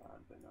be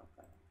allowed, but not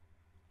that.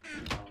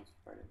 That one's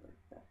part of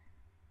like that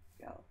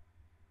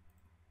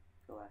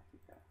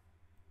galactic craft.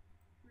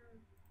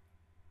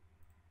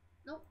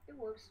 Nope, it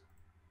works.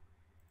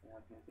 Yeah,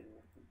 how can I get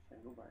it from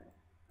jungle biome?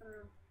 I don't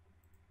know.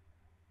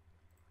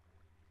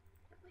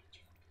 It might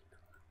just be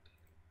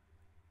corrupted.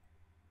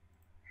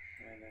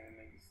 Right there, I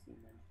made the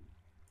steam engine.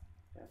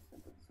 Yeah, I'm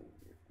gonna put this over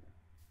here for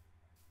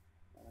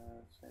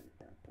now. Set it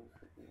down close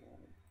to the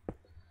water.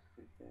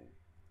 Right there.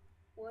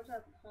 Where's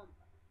our pump?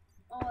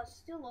 Oh, it's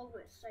still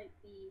over at Site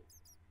B.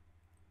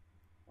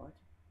 What?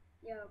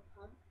 Yeah, a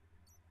pump.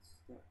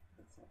 Still,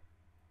 that's not.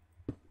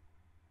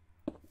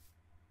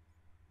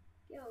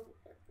 Yeah,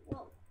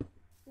 well,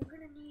 we're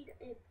gonna need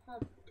a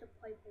pump to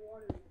pipe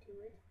water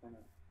into it. I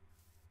know.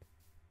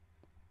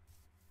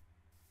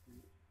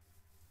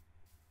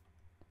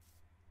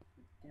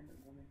 Damn it,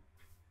 woman.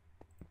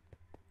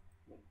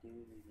 What do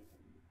we do?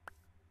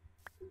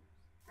 Oops,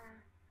 I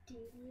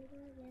did it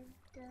again.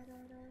 Da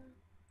da da.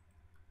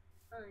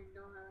 I don't even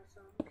know how that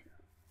song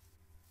goes.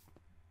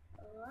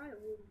 Alright,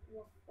 we'll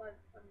walk 500.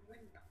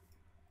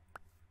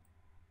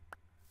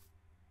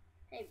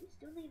 Hey, we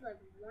still need like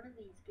one of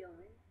these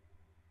going.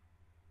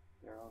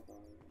 They're all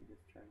going. I'm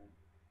just trying to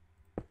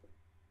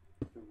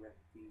direct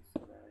these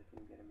so that I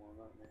can get them all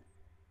on there.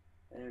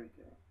 There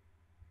we go.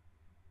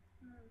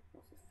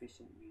 Most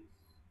efficient use.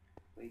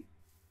 Wait.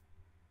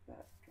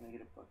 That. Can I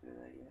get a bucket of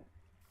that yet?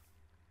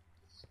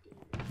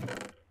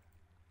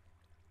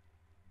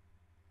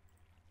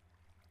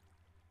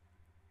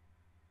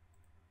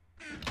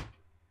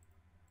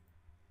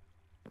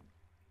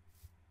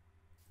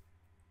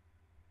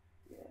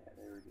 Yeah,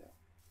 there we go.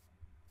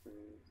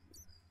 Where is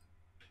this?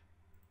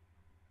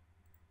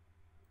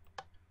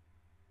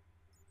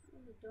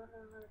 I don't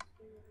know how to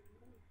steam it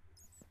anymore.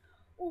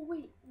 Oh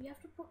wait, we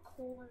have to put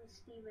coal in the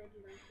steam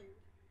engine, I think.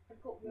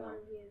 And put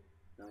water here.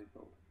 No, we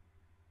put.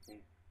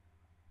 Okay.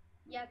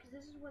 Yeah, because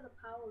this is where the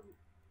power.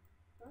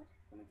 What?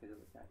 Let me take a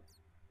look at it.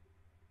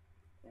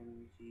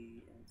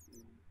 Energy and.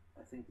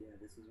 I think, yeah,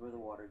 this is where the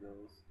water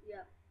goes.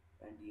 Yeah.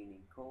 And do you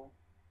need coal?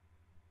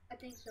 I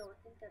think so. I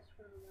think that's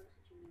one of the ones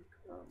that you need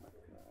coal. Oh my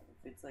god.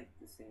 If it's like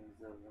the same as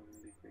those, I'm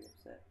gonna be pretty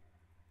upset.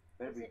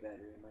 Better be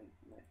better. It might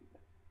be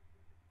better.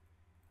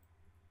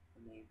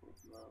 Enabled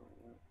low.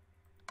 What?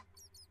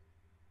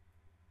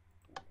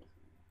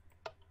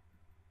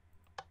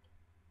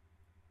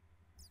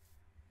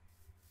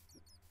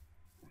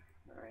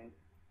 Alright.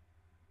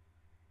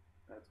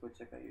 Let's go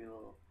check out your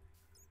little.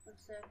 One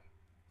sec.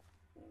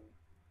 Thing.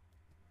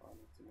 Oh, I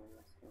need some more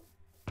redstone.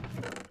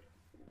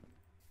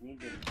 We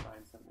need to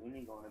find some. We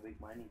need to go on a big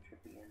mining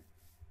trip again.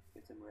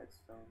 Get some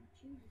redstone.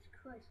 Jesus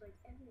Christ, like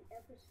every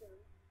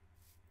episode.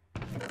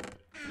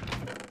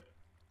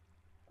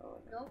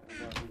 Oh, no. Nope. We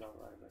got a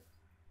lot of it.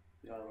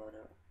 We got a lot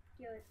of.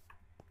 Good.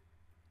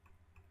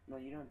 No,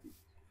 you don't.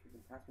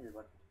 Freaking pass me the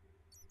bucket.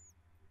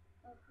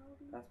 Oh, how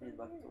do you Pass me the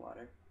bucket it? of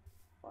water.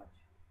 Watch.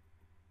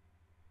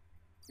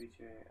 Pretty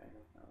sure I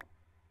know how.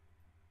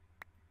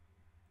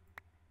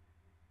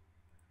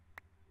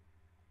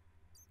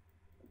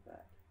 Like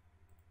that.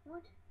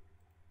 What?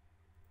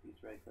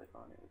 Use right click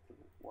on it with the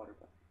water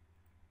bucket.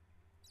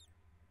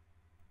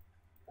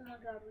 Oh my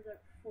god, we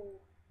got 4.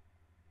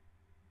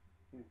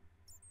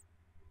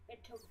 It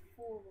took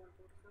 4 water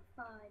bottles, not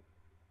 5.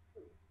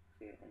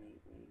 Okay, we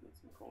need to get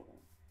some coal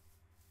then.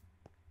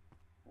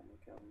 Oh my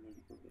god, we need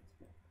to go get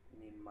some.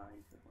 We need to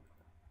mine some more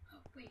coal.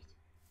 Oh, wait.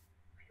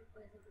 I don't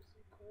know there was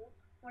some coal.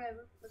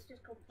 Whatever, let's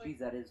just go play. Jeez,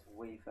 that is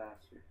way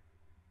faster.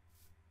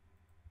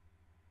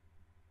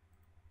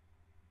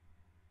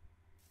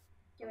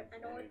 Yeah, I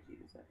know energy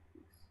does that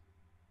produce?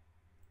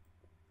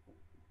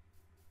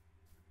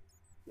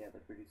 Yeah,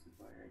 that produces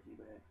more energy,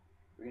 but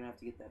we're gonna have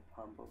to get that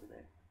pump over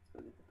there. Let's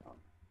go get the pump.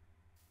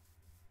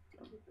 To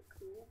keep it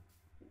cool?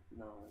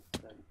 No, it's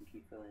so you can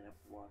keep filling up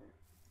with water.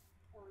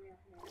 Oh yeah,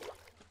 yeah.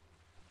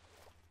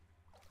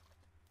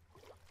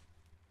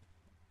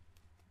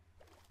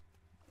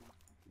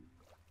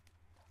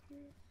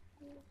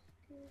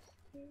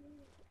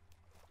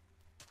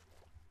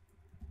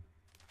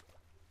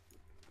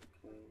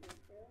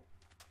 Okay.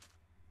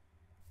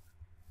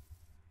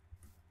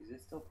 Is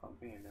it still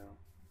pumping or no?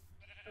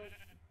 Oh.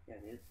 Yeah,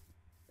 it is.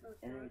 No,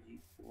 it's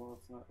Energy. Not. Well,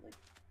 it's not like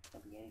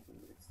pumping anything,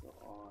 but it's still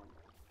on.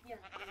 Yeah.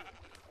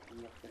 You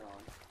left it on. I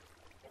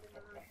don't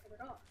know how to shut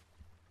it off.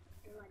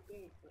 Well, I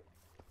did, but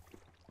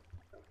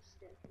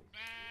still.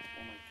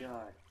 Oh my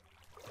god.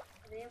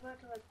 Are they about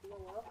to like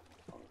blow up?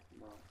 Oh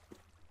no.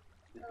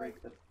 Just break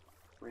it.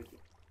 Break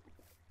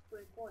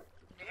what?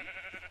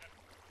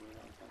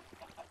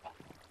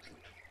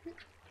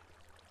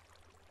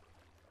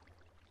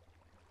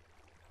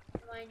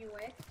 Am I in your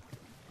way?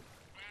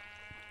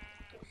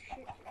 Oh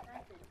shit, just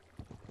happened.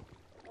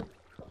 Oh,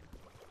 cool.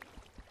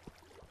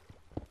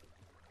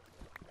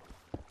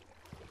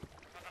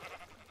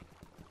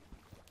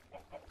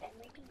 And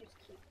we can just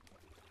keep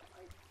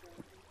like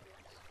building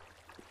this.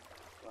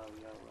 Wow, we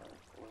got a lot of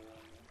oil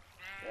on there.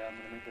 Yeah, I'm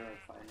gonna make a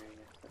refinery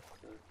next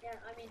episode.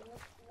 Yeah, I mean,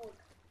 look.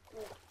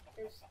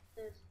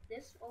 There's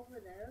this over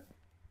there,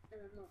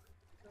 and then look,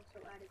 I also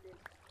added in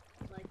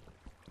like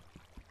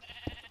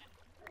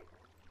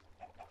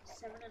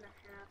 7.5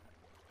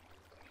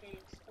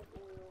 tanks of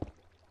oil.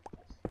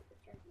 That's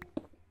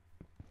gigantic.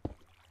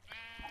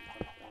 A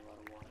lot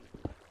of water.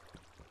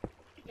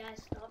 You guys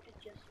stopped it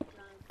just in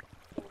time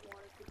for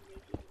water could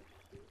make it into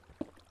heat.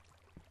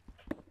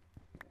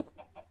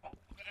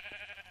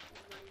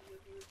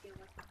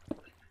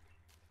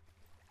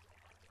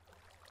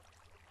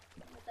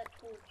 With that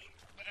torch.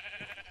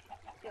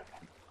 Go.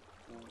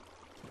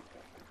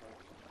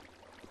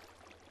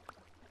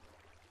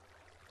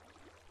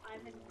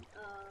 I'm in,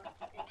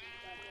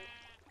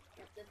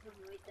 yep, there's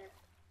one right there.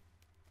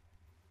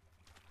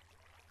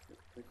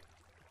 It's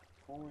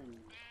pulling.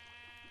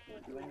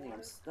 Can't do anything,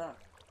 I'm stuck.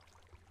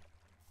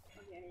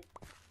 I'll get it.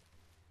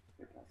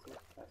 Here,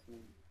 pass me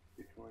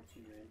your torch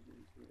and your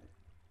engine here.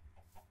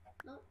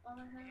 No, all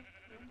I have is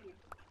engine.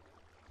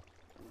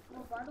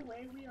 Oh, by the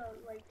way, we are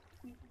like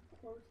creeping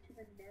close to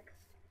the next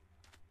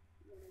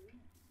one of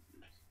these.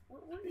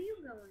 Where are you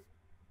going?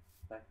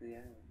 Back to the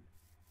island.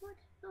 What?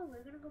 No,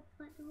 we're gonna go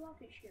plant the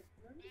rocket ship,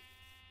 remember?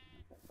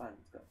 Okay, fine,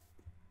 let's go.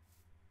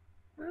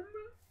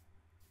 Remember?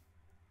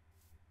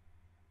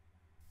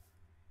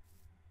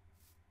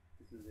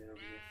 This is it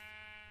over here.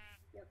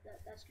 Yep,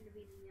 that's gonna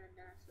be the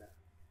NASA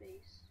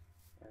base.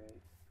 Alright.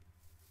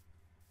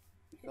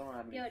 We still don't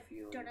have any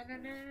fuel. I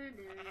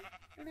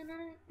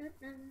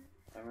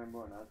remember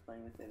when I was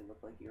playing with it, it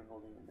looked like you were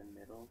holding it in the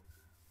middle.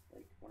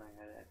 Like when I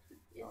had it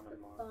actually on a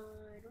mark.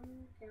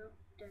 Final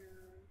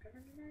countdown.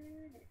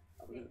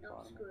 Okay,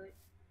 no, it's good.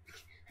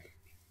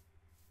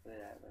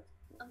 Yeah, that's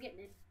cool. I'm getting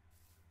in.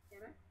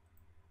 Can I?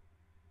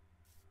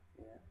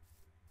 Yeah.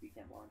 You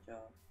can't launch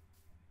off.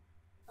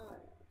 Oh.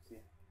 Right, see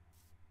ya.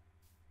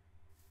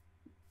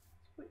 It's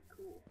pretty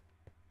cool.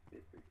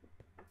 It's pretty cool.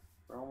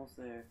 We're almost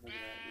there. Look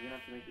at that. We're gonna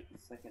have to make it the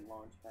second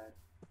launch pad.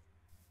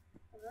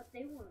 Well,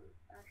 they were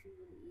actually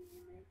really easy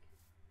to make.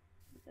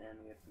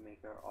 And we have to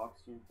make our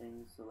oxygen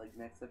things. So like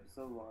next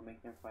episode, while I'm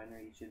making a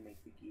refinery, you should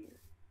make the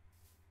gear.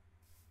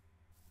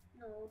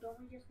 No, don't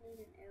we just need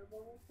an air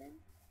bubble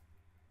thing?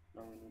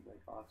 No, we need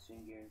like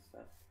oxygen gear and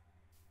stuff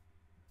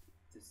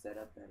to set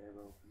up that air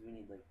bubble.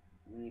 Because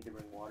we need to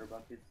bring water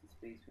buckets to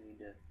space. We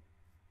need to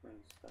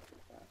bring stuff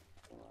like that.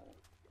 A lot of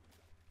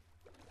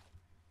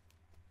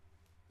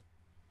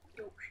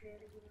dope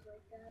shenanigans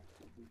like that.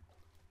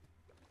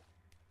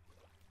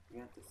 We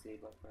have to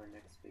save up for our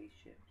next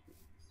spaceship too.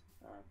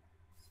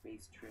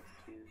 Space trip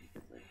too,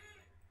 because like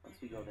once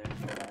we go there and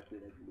come back, we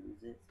like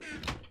lose it.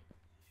 So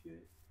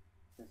shit,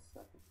 this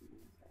suck if we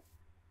lose that.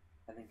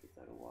 I think it's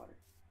out of water.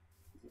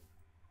 Is it?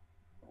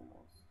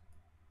 Almost.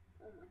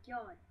 Oh my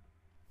god.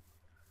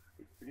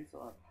 It produced a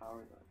lot of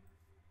power though.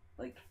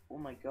 Like, oh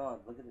my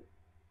god, look at it.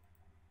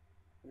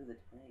 Look at the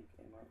tank.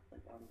 I'm like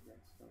out of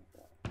redstone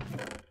stuff.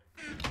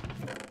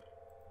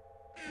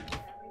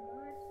 Having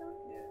more redstone?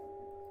 Yeah.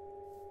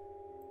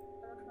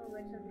 How much more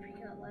redstone do we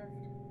got left?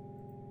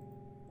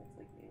 That's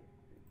like it.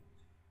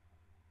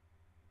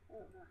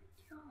 Oh my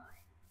god.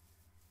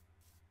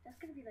 That's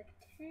gonna be like a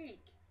tank.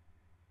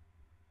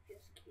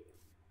 Just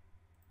kidding.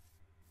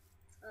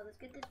 Let's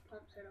get this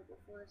pump set up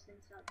before this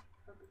thing stops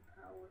pumping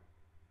power.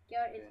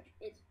 Yeah,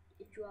 it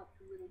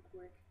drops really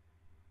quick.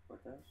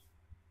 What does?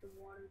 The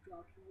water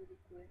drops really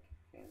quick.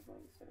 Okay, I'm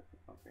going to set up the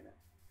pump right now.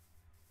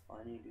 All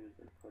I need to do is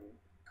like put it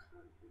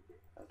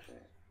out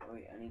there. Oh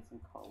wait, I need some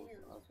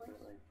cobblestone. I'll put it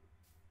like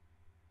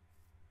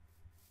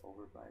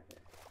over by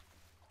there.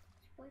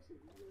 This place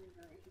is really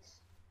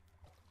nice.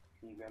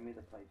 Can you grab me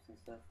the pipes and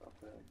stuff? I'll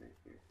put it like right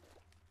here.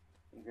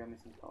 And grab me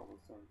some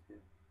cobblestone too.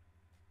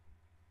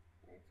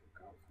 And some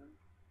cobblestone?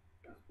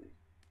 Yes, please.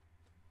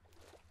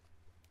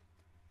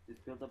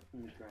 Just build up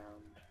from the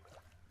ground.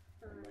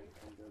 And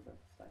build up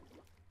the side.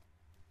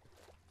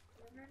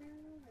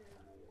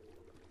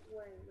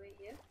 Wait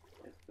here?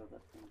 Let's build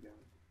up some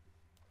ground.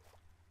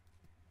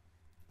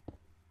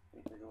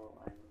 Make like a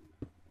little island.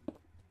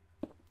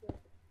 Yeah.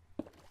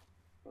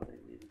 So they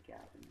leave a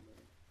gap in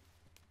there.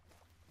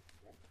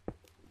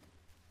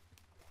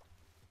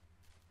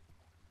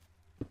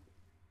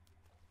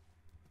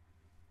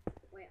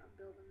 Wait, I'm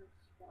building a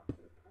spot for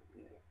the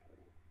pumpkin. Yeah.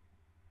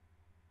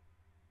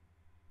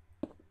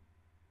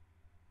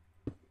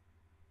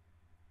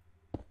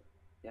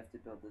 You have to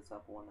build this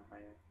up one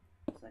higher,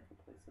 so I can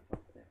place a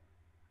bump there.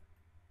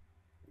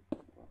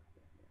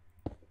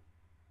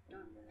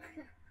 And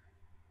then,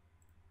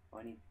 oh,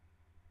 I need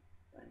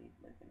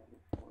like another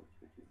torch,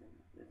 which is in.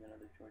 There's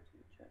another torch in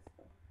the chest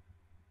though.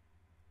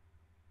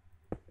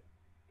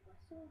 Do I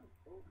still have a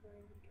boat in my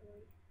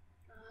inventory?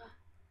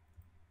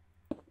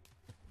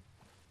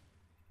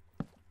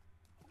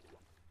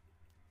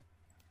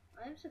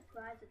 I'm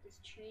surprised that this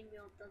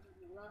chainmail doesn't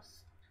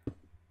rust.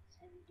 It's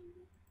heavy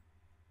duty.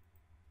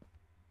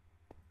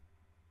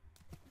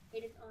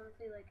 It is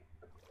honestly like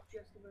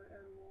just about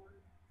out of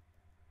water.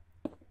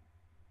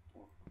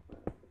 Oh,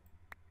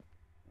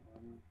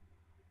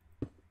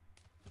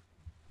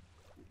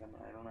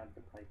 I don't have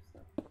the pipes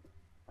though.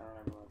 I don't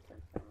have a lot of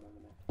pipes. I don't have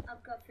enough.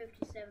 I've got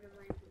 57 in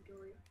my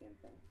inventory. Same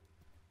thing.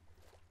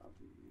 I'll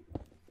be reading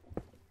this one.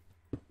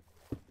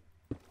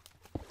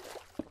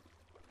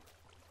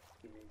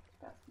 Give me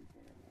fast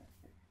container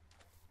master.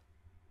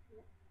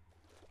 Yep.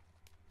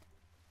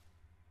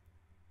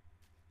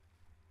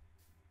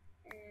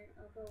 And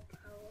I'll go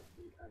power up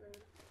the other.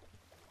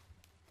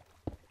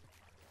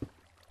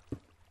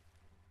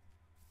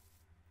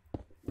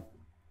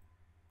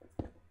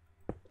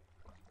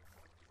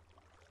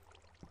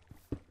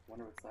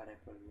 Wonder what side I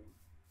put it in.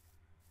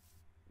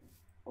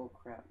 Oh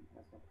crap,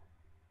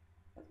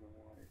 has no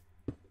water.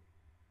 Does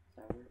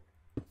that work?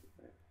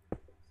 Right.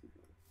 See if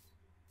it works.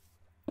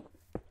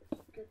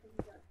 Good thing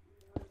we got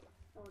water.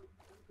 Oh,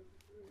 something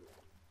blue.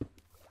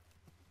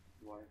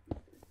 Water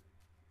filter.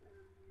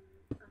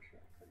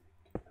 Actually, I couldn't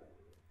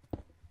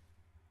tell.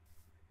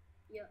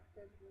 Yep,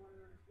 there's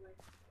water on its way.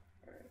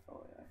 Alright,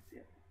 oh yeah, I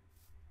see it.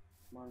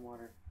 Come on,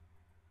 water.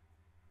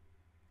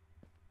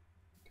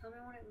 Tell me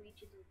when it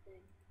reaches the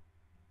thing.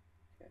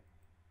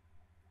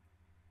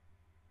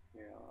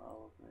 Here,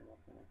 I'll open it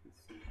up and I can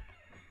see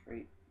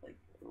right, like,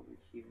 over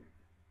here.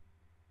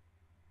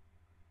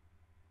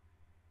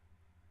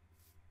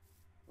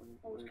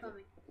 Oh, it's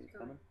coming. It's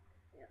coming?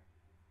 Yeah.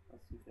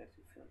 Let's see if it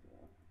actually fills it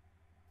up.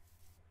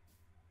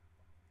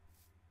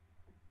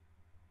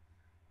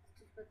 It's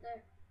just right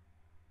there.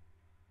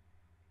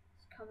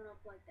 It's coming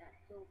up like that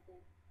hill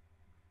thing.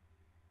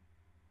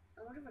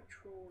 I wonder if a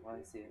troll Oh,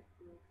 I see it.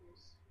 built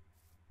this.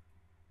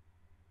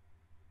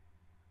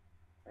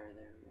 Right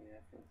there,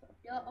 yeah, fills up.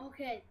 Yeah,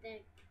 okay,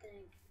 thank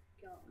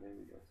God. There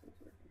we go, so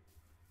it's working.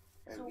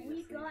 So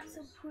we got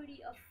some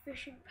pretty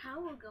efficient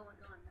power going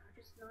on now,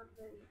 just not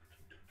very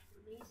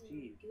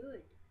amazingly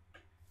good.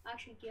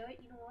 Actually,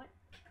 Garrett, you know what?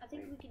 I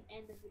think we can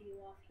end the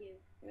video off here.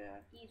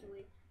 Yeah.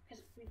 Easily,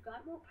 because we've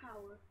got more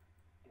power,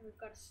 and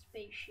we've got a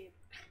spaceship,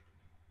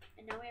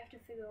 and now we have to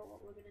figure out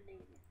what we're gonna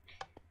name it.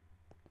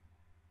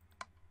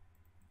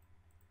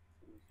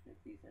 So we just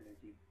make these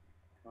energy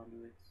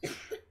conduits.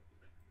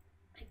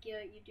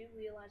 Garrett, you do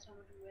realize how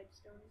much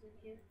redstone is in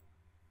here?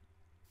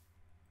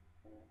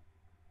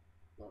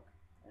 Look.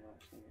 I know,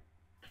 I've seen it.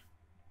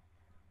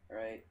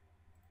 Alright.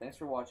 Thanks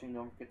for watching.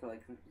 Don't forget to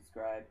like and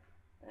subscribe.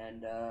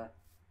 And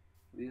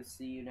we'll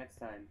see you next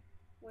time.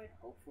 When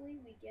hopefully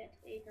we get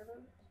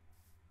another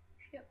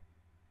ship.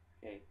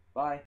 Okay, bye.